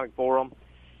World Economic Forum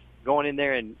going in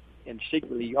there and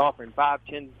secretly offering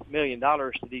 $5-10 million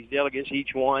to these delegates,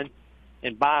 each one,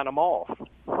 and buying them off?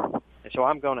 And so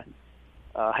I'm going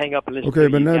to hang up and listen to you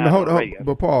guys on the radio.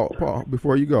 But Paul,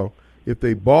 before you go, if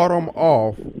they bought them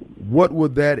off, what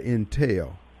would that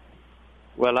entail?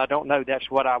 Well, I don't know. That's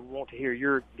what I want to hear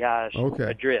your guys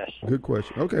address. Good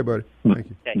question. Okay, buddy.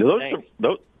 Thank you.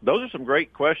 Those are some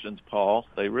great questions, Paul.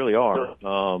 They really are.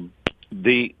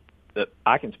 that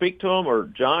I can speak to them, or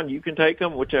John, you can take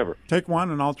them, whichever. Take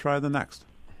one, and I'll try the next.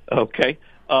 Okay.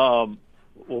 Well,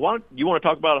 you want to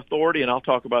talk about authority, and I'll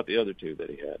talk about the other two that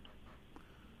he had.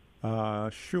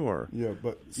 Sure. Yeah,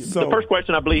 but the first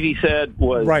question I believe he said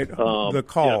was the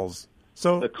calls. Yeah,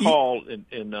 so the call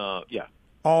in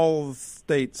all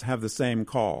states have the same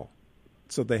call,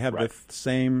 so they have the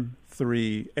same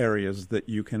 3 areas that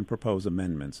you can propose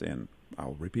amendments in.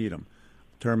 I'll repeat them: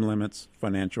 term limits,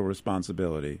 financial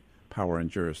responsibility, power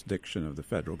and jurisdiction of the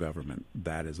federal government.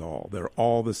 That is all. They're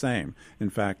all the same.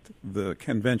 In fact, the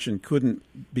convention couldn't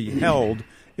be held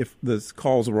if the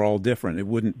calls were all different. It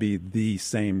wouldn't be the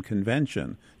same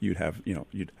convention. You'd have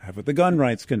the gun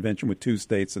rights convention with 2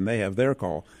 states, and they have their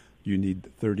call. You need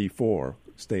 34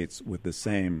 states with the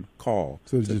same call.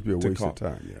 So it'd just be a waste of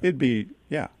time. Yeah. It'd be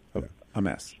a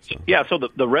mess. So. Yeah. So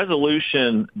the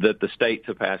resolution that the states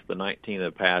have passed, the 19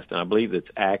 have passed, and I believe it's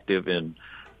active in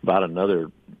about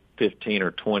another 15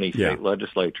 or 20 state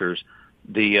legislatures,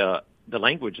 the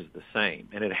language is the same,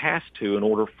 and it has to in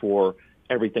order for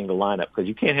everything to line up, because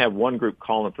you can't have one group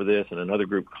calling for this and another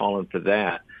group calling for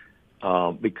that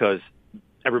because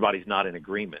everybody's not in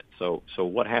agreement. So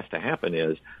what has to happen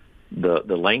is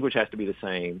the language has to be the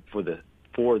same for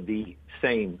the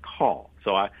same call.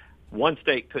 So one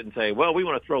state couldn't say, well, we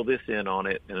want to throw this in on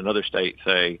it, and another state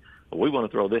say, well, we want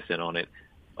to throw this in on it.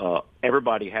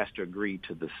 Everybody has to agree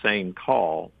to the same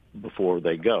call before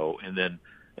they go, and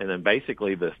then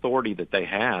basically the authority that they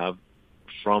have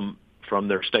from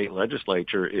their state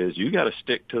legislature is you got to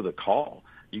stick to the call.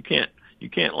 You can't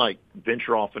like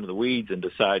venture off into the weeds and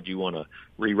decide you want to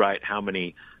rewrite how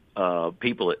many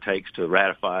people it takes to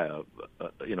ratify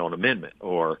an amendment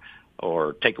or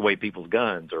take away people's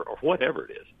guns or whatever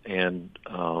it is. And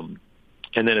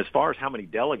then as far as how many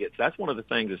delegates, that's one of the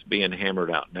things that's being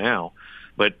hammered out now.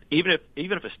 But even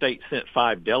if a state sent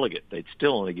 5 delegates, they'd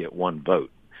still only get 1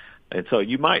 vote. And so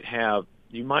you might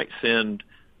send,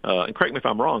 and correct me if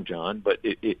I'm wrong, John, but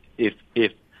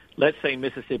if let's say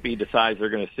Mississippi decides they're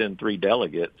going to send 3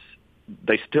 delegates,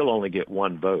 they still only get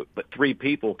 1 vote. But 3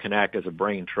 people can act as a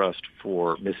brain trust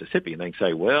for Mississippi, and they can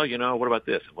say, well, what about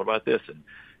this? What about this? And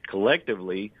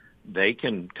collectively, they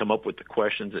can come up with the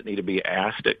questions that need to be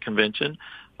asked at convention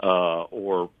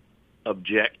or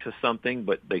object to something,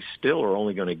 but they still are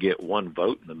only going to get 1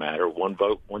 vote in the matter, 1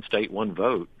 vote, 1 state, 1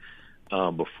 vote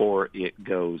before it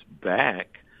goes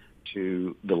back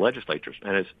to the legislatures.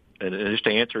 And just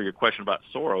to answer your question about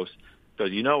Soros,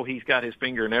 because he's got his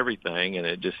finger in everything, and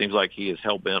it just seems like he is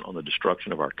hell-bent on the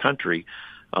destruction of our country.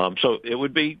 So it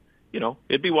would be,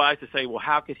 it'd be wise to say, well,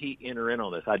 how could he enter in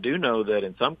on this? I do know that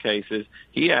in some cases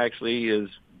he actually is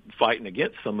fighting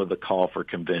against some of the call for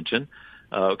convention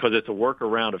because it's a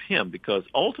workaround of him. Because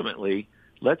ultimately,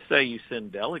 let's say you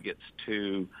send delegates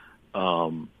to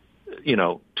a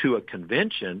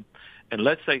convention, and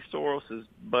let's say Soros's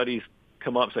buddies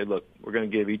come up and say, look, we're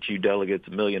going to give each of you delegates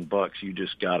 $1 million. You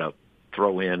just got to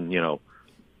throw in,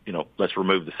 let's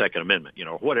remove the Second Amendment,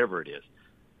 or whatever it is.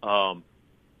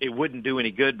 It wouldn't do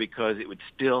any good because it would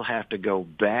still have to go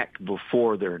back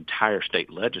before their entire state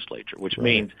legislature, which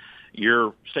means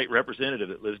your state representative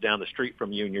that lives down the street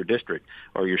from you in your district,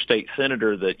 or your state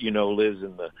senator that lives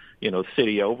in the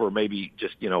city over, maybe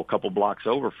just a couple blocks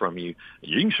over from you.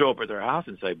 You can show up at their house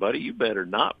and say, buddy, you better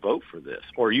not vote for this,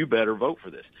 or you better vote for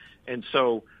this. And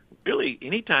so really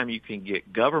anytime you can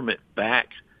get government back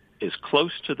as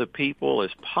close to the people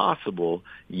as possible,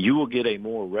 you will get a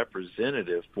more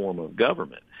representative form of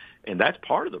government. And that's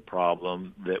part of the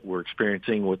problem that we're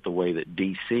experiencing with the way that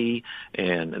D.C.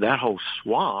 and that whole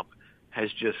swamp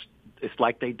has just, it's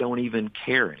like they don't even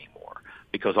care anymore,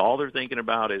 because all they're thinking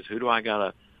about is who do I got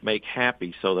to make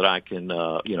happy so that I can,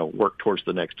 work towards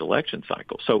the next election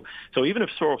cycle. So even if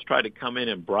Soros tried to come in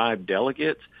and bribe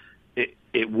delegates,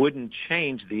 it wouldn't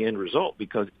change the end result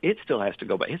because it still has to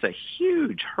go back. It's a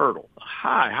huge hurdle, a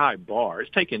high bar.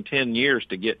 It's taken 10 years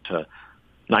to get to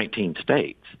 19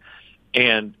 states.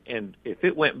 And if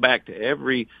it went back to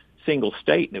every single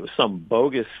state and it was some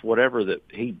bogus whatever that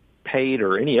he paid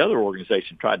or any other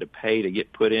organization tried to pay to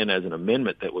get put in as an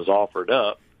amendment that was offered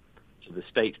up to the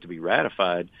states to be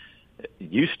ratified,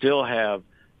 you still have,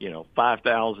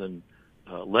 5,000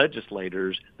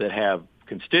 legislators that have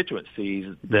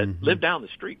constituencies that live down the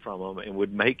street from them and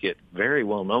would make it very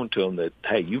well known to them that,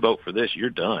 hey, you vote for this, you're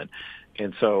done.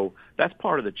 And so that's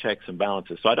part of the checks and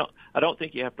balances. So I don't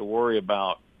think you have to worry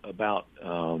about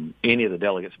any of the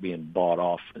delegates being bought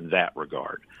off in that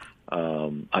regard.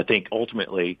 I think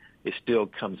ultimately it still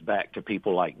comes back to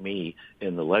people like me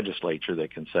in the legislature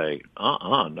that can say,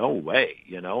 no way,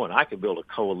 and I could build a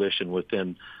coalition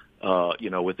within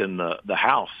the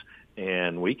House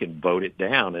and we can vote it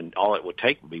down, and all it would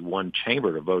take would be one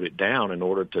chamber to vote it down in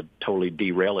order to totally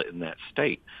derail it in that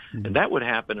state. Mm-hmm. And that would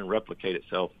happen and replicate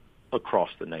itself across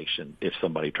the nation if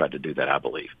somebody tried to do that, I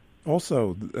believe.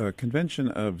 Also, the Convention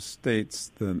of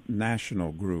States, the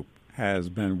national group, has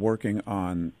been working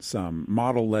on some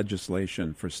model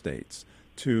legislation for states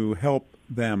to help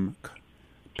them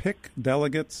pick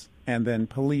delegates and then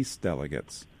police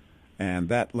delegates. And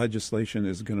that legislation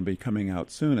is going to be coming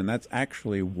out soon. And that's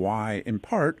actually why, in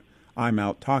part, I'm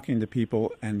out talking to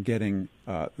people and getting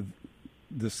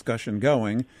discussion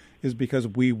going, is because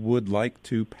we would like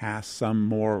to pass some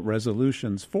more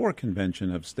resolutions for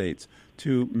Convention of States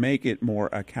to make it more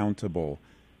accountable,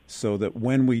 so that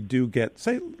when we do get,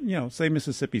 say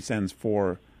Mississippi sends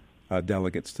 4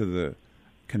 delegates to the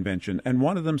convention, and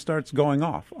one of them starts going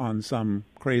off on some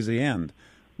crazy end,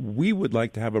 we would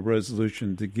like to have a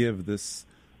resolution to give this,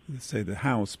 say, the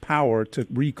House power to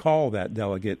recall that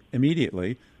delegate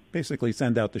immediately, basically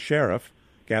send out the sheriff,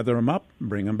 gather them up,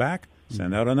 bring them back,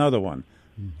 send out another one.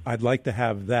 I'd like to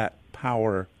have that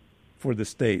power for the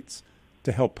states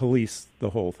to help police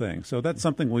the whole thing. So that's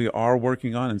something we are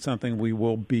working on and something we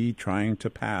will be trying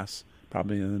to pass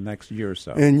probably in the next year or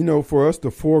so. And, for us to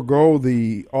forego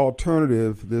the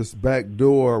alternative, this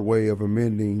backdoor way of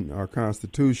amending our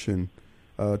Constitution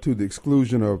to the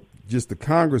exclusion of just the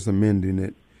Congress amending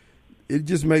it, it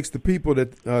just makes the people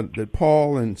that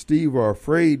Paul and Steve are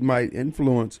afraid might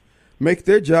influence make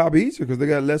their job easier because they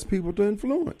got less people to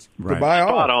influence. Right. To buy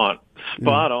Spot off.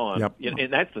 on. Yep.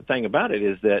 And that's the thing about it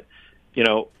is that,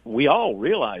 we all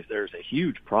realize there's a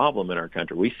huge problem in our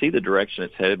country. We see the direction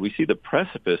it's headed. We see the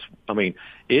precipice. I mean,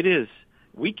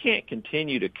 we can't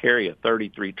continue to carry a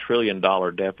 $33 trillion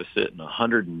deficit and a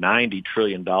 $190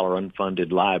 trillion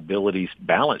unfunded liabilities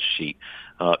balance sheet.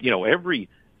 Every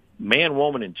man,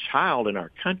 woman, and child in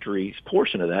our country's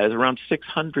portion of that is around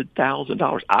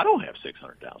 $600,000. I don't have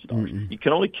 $600,000. Mm-hmm. You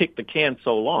can only kick the can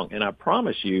so long. And I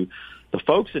promise you, the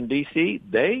folks in D.C.,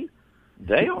 they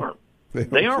aren't.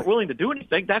 They aren't willing to do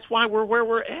anything. That's why we're where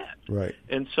we're at. Right.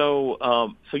 And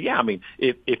so yeah, I mean,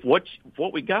 if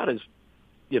what we got is,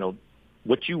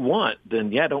 what you want, then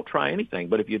don't try anything.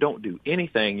 But if you don't do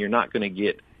anything, you're not going to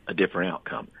get a different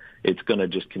outcome. It's going to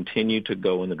just continue to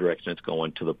go in the direction it's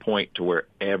going, to the point to where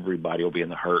everybody will be in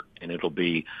the hurt, and it'll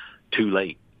be too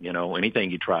late.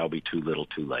 Anything you try will be too little,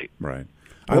 too late. Right.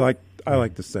 I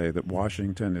like to say that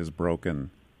Washington is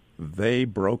broken. They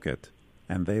broke it,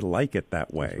 and they like it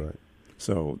that way. That's right.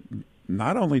 So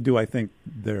not only do I think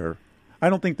I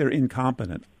don't think they're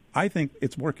incompetent. I think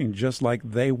it's working just like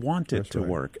they want it to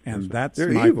work, and that's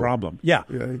my evil. Problem. Yeah.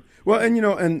 Well,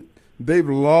 and they've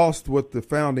lost what the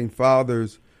founding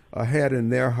fathers had in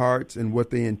their hearts and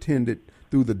what they intended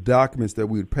through the documents that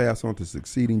we would pass on to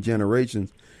succeeding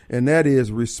generations, and that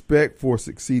is respect for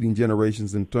succeeding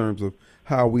generations in terms of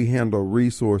how we handle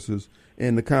resources.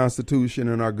 And the Constitution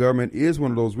and our government is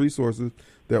one of those resources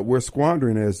that we're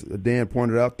squandering, as Dan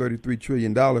pointed out, $33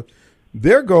 trillion.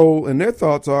 Their goal and their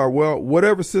thoughts are,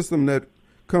 whatever system that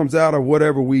comes out of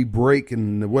whatever we break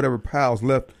and whatever pile's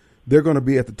left, they're going to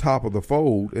be at the top of the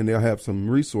fold, and they'll have some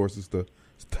resources to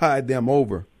tide them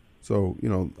over. So,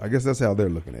 I guess that's how they're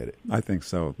looking at it. I think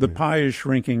so. The pie is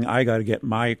shrinking. I got to get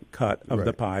my cut of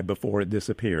the pie before it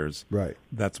disappears. Right.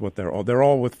 That's what they're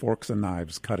all with forks and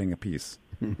knives cutting a piece.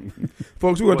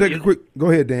 Folks, we're going to take a quick...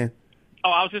 Go ahead, Dan. Oh,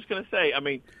 I was just going to say, I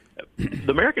mean, the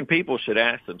American people should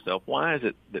ask themselves, why is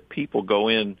it that people go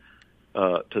in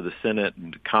to the Senate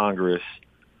and to Congress,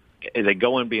 they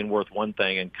go in being worth one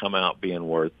thing and come out being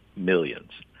worth millions?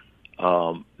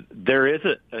 There is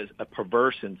a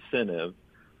perverse incentive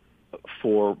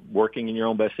for working in your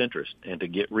own best interest and to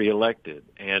get reelected,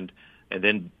 and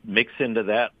then mix into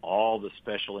that all the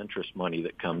special interest money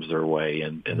that comes their way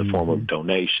in the form of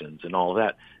donations and all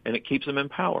that, and it keeps them in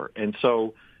power. And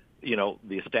so,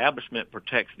 the establishment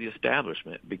protects the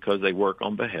establishment because they work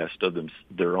on behest of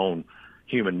their own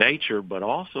human nature, but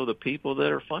also the people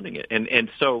that are funding it. And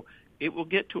so it will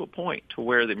get to a point to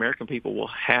where the American people will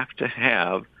have to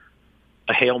have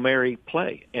a Hail Mary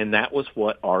play. And that was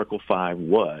what Article 5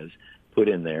 was put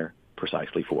in there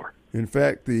precisely for. In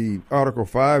fact, the Article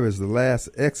 5 is the last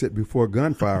exit before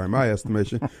gunfire, in my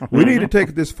estimation. We need to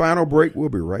take this final break. We'll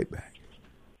be right back.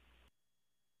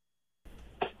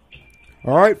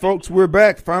 All right, folks, we're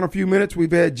back. Final few minutes.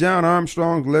 We've had John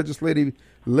Armstrong, legislative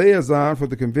liaison for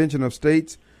the Convention of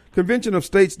States.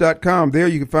 ConventionofStates.com. There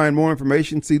you can find more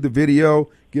information, see the video,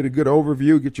 get a good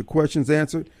overview, get your questions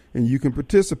answered, and you can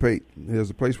participate. There's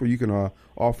a place where you can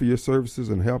offer your services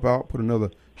and help out, put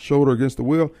another shoulder against the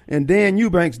wheel. And Dan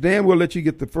Eubanks, we'll let you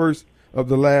get the first of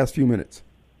the last few minutes.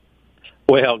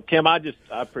 Well, Kim, I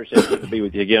appreciate getting to be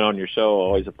with you again on your show.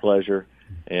 Always a pleasure.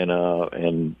 And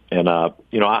I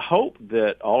hope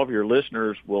that all of your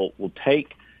listeners will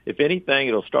take, if anything,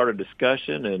 it'll start a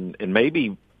discussion and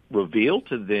maybe reveal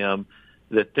to them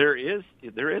that there is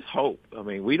hope. I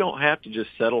mean, we don't have to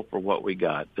just settle for what we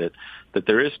got, that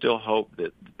there is still hope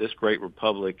that this great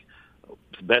republic,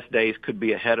 the best days could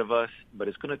be ahead of us, but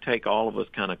it's going to take all of us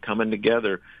kind of coming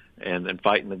together and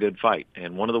fighting the good fight.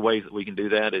 And one of the ways that we can do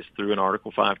that is through an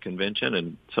Article 5 convention.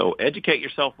 And so educate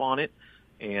yourself on it.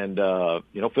 And,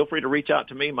 feel free to reach out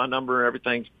to me. My number and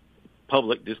everything's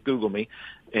public. Just Google me.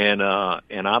 And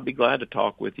I'll be glad to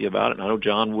talk with you about it. And I know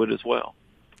John would as well.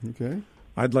 Okay.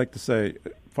 I'd like to say,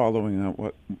 following up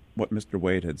what Mr.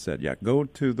 Wade had said, go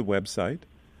to the website.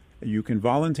 You can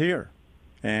volunteer.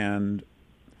 And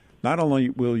not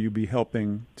only will you be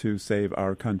helping to save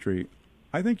our country,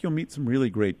 I think you'll meet some really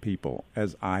great people,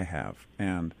 as I have.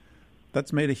 And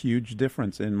that's made a huge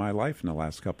difference in my life in the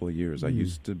last couple of years. I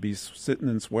used to be sitting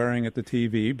and swearing at the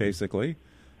TV, basically,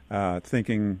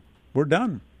 thinking, we're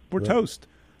done, we're toast.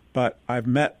 But I've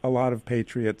met a lot of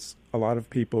patriots, a lot of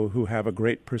people who have a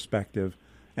great perspective,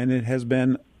 and it has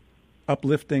been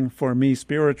uplifting for me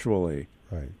spiritually,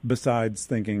 besides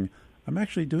thinking, I'm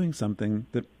actually doing something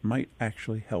that might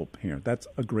actually help here. That's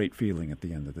a great feeling at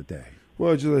the end of the day.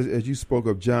 Well, just as you spoke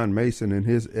of John Mason and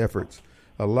his efforts,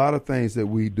 a lot of things that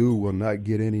we do will not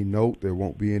get any note. There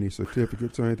won't be any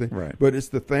certificates or anything. Right. But it's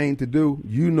the thing to do.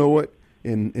 You know it,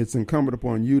 and it's incumbent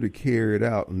upon you to carry it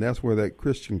out. And that's where that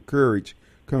Christian courage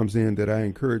comes in that I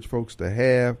encourage folks to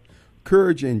have.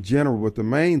 Courage in general, but the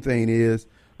main thing is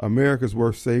America's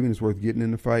worth saving. It's worth getting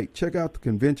in the fight. Check out the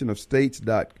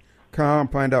conventionofstates.com.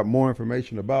 Find out more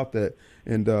information about that.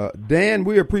 And, Dan,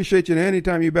 we appreciate you.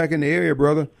 Anytime you're back in the area,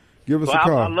 brother, give us a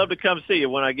call. I'd love to come see you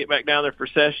when I get back down there for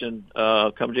session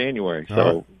come January.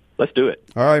 So let's do it.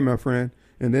 All right, my friend.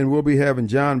 And then we'll be having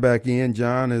John back in.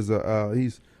 John is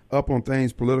he's up on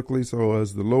things politically, so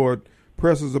as the Lord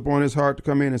presses upon his heart to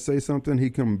come in and say something, he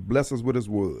can bless us with his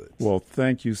words. Well,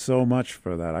 thank you so much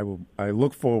for that. I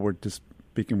look forward to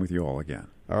speaking with you all again.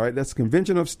 All right, that's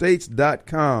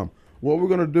conventionofstates.com. What we're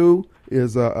going to do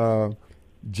is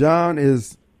John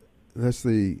is, let's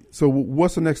see, so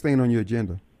what's the next thing on your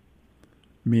agenda?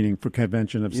 Meaning for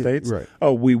Convention of States? Right.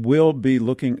 Oh, we will be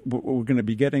looking, we're going to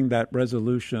be getting that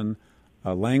resolution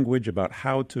language about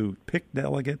how to pick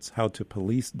delegates, how to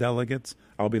police delegates.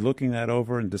 I'll be looking that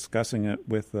over and discussing it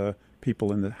with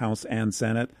people in the House and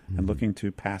Senate and looking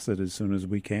to pass it as soon as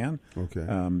we can. Okay.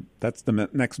 That's the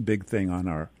next big thing on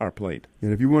our plate.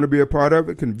 And if you want to be a part of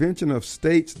it,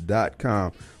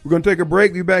 conventionofstates.com. We're going to take a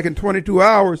break. Be back in 22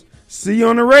 hours. See you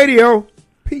on the radio.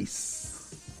 Peace.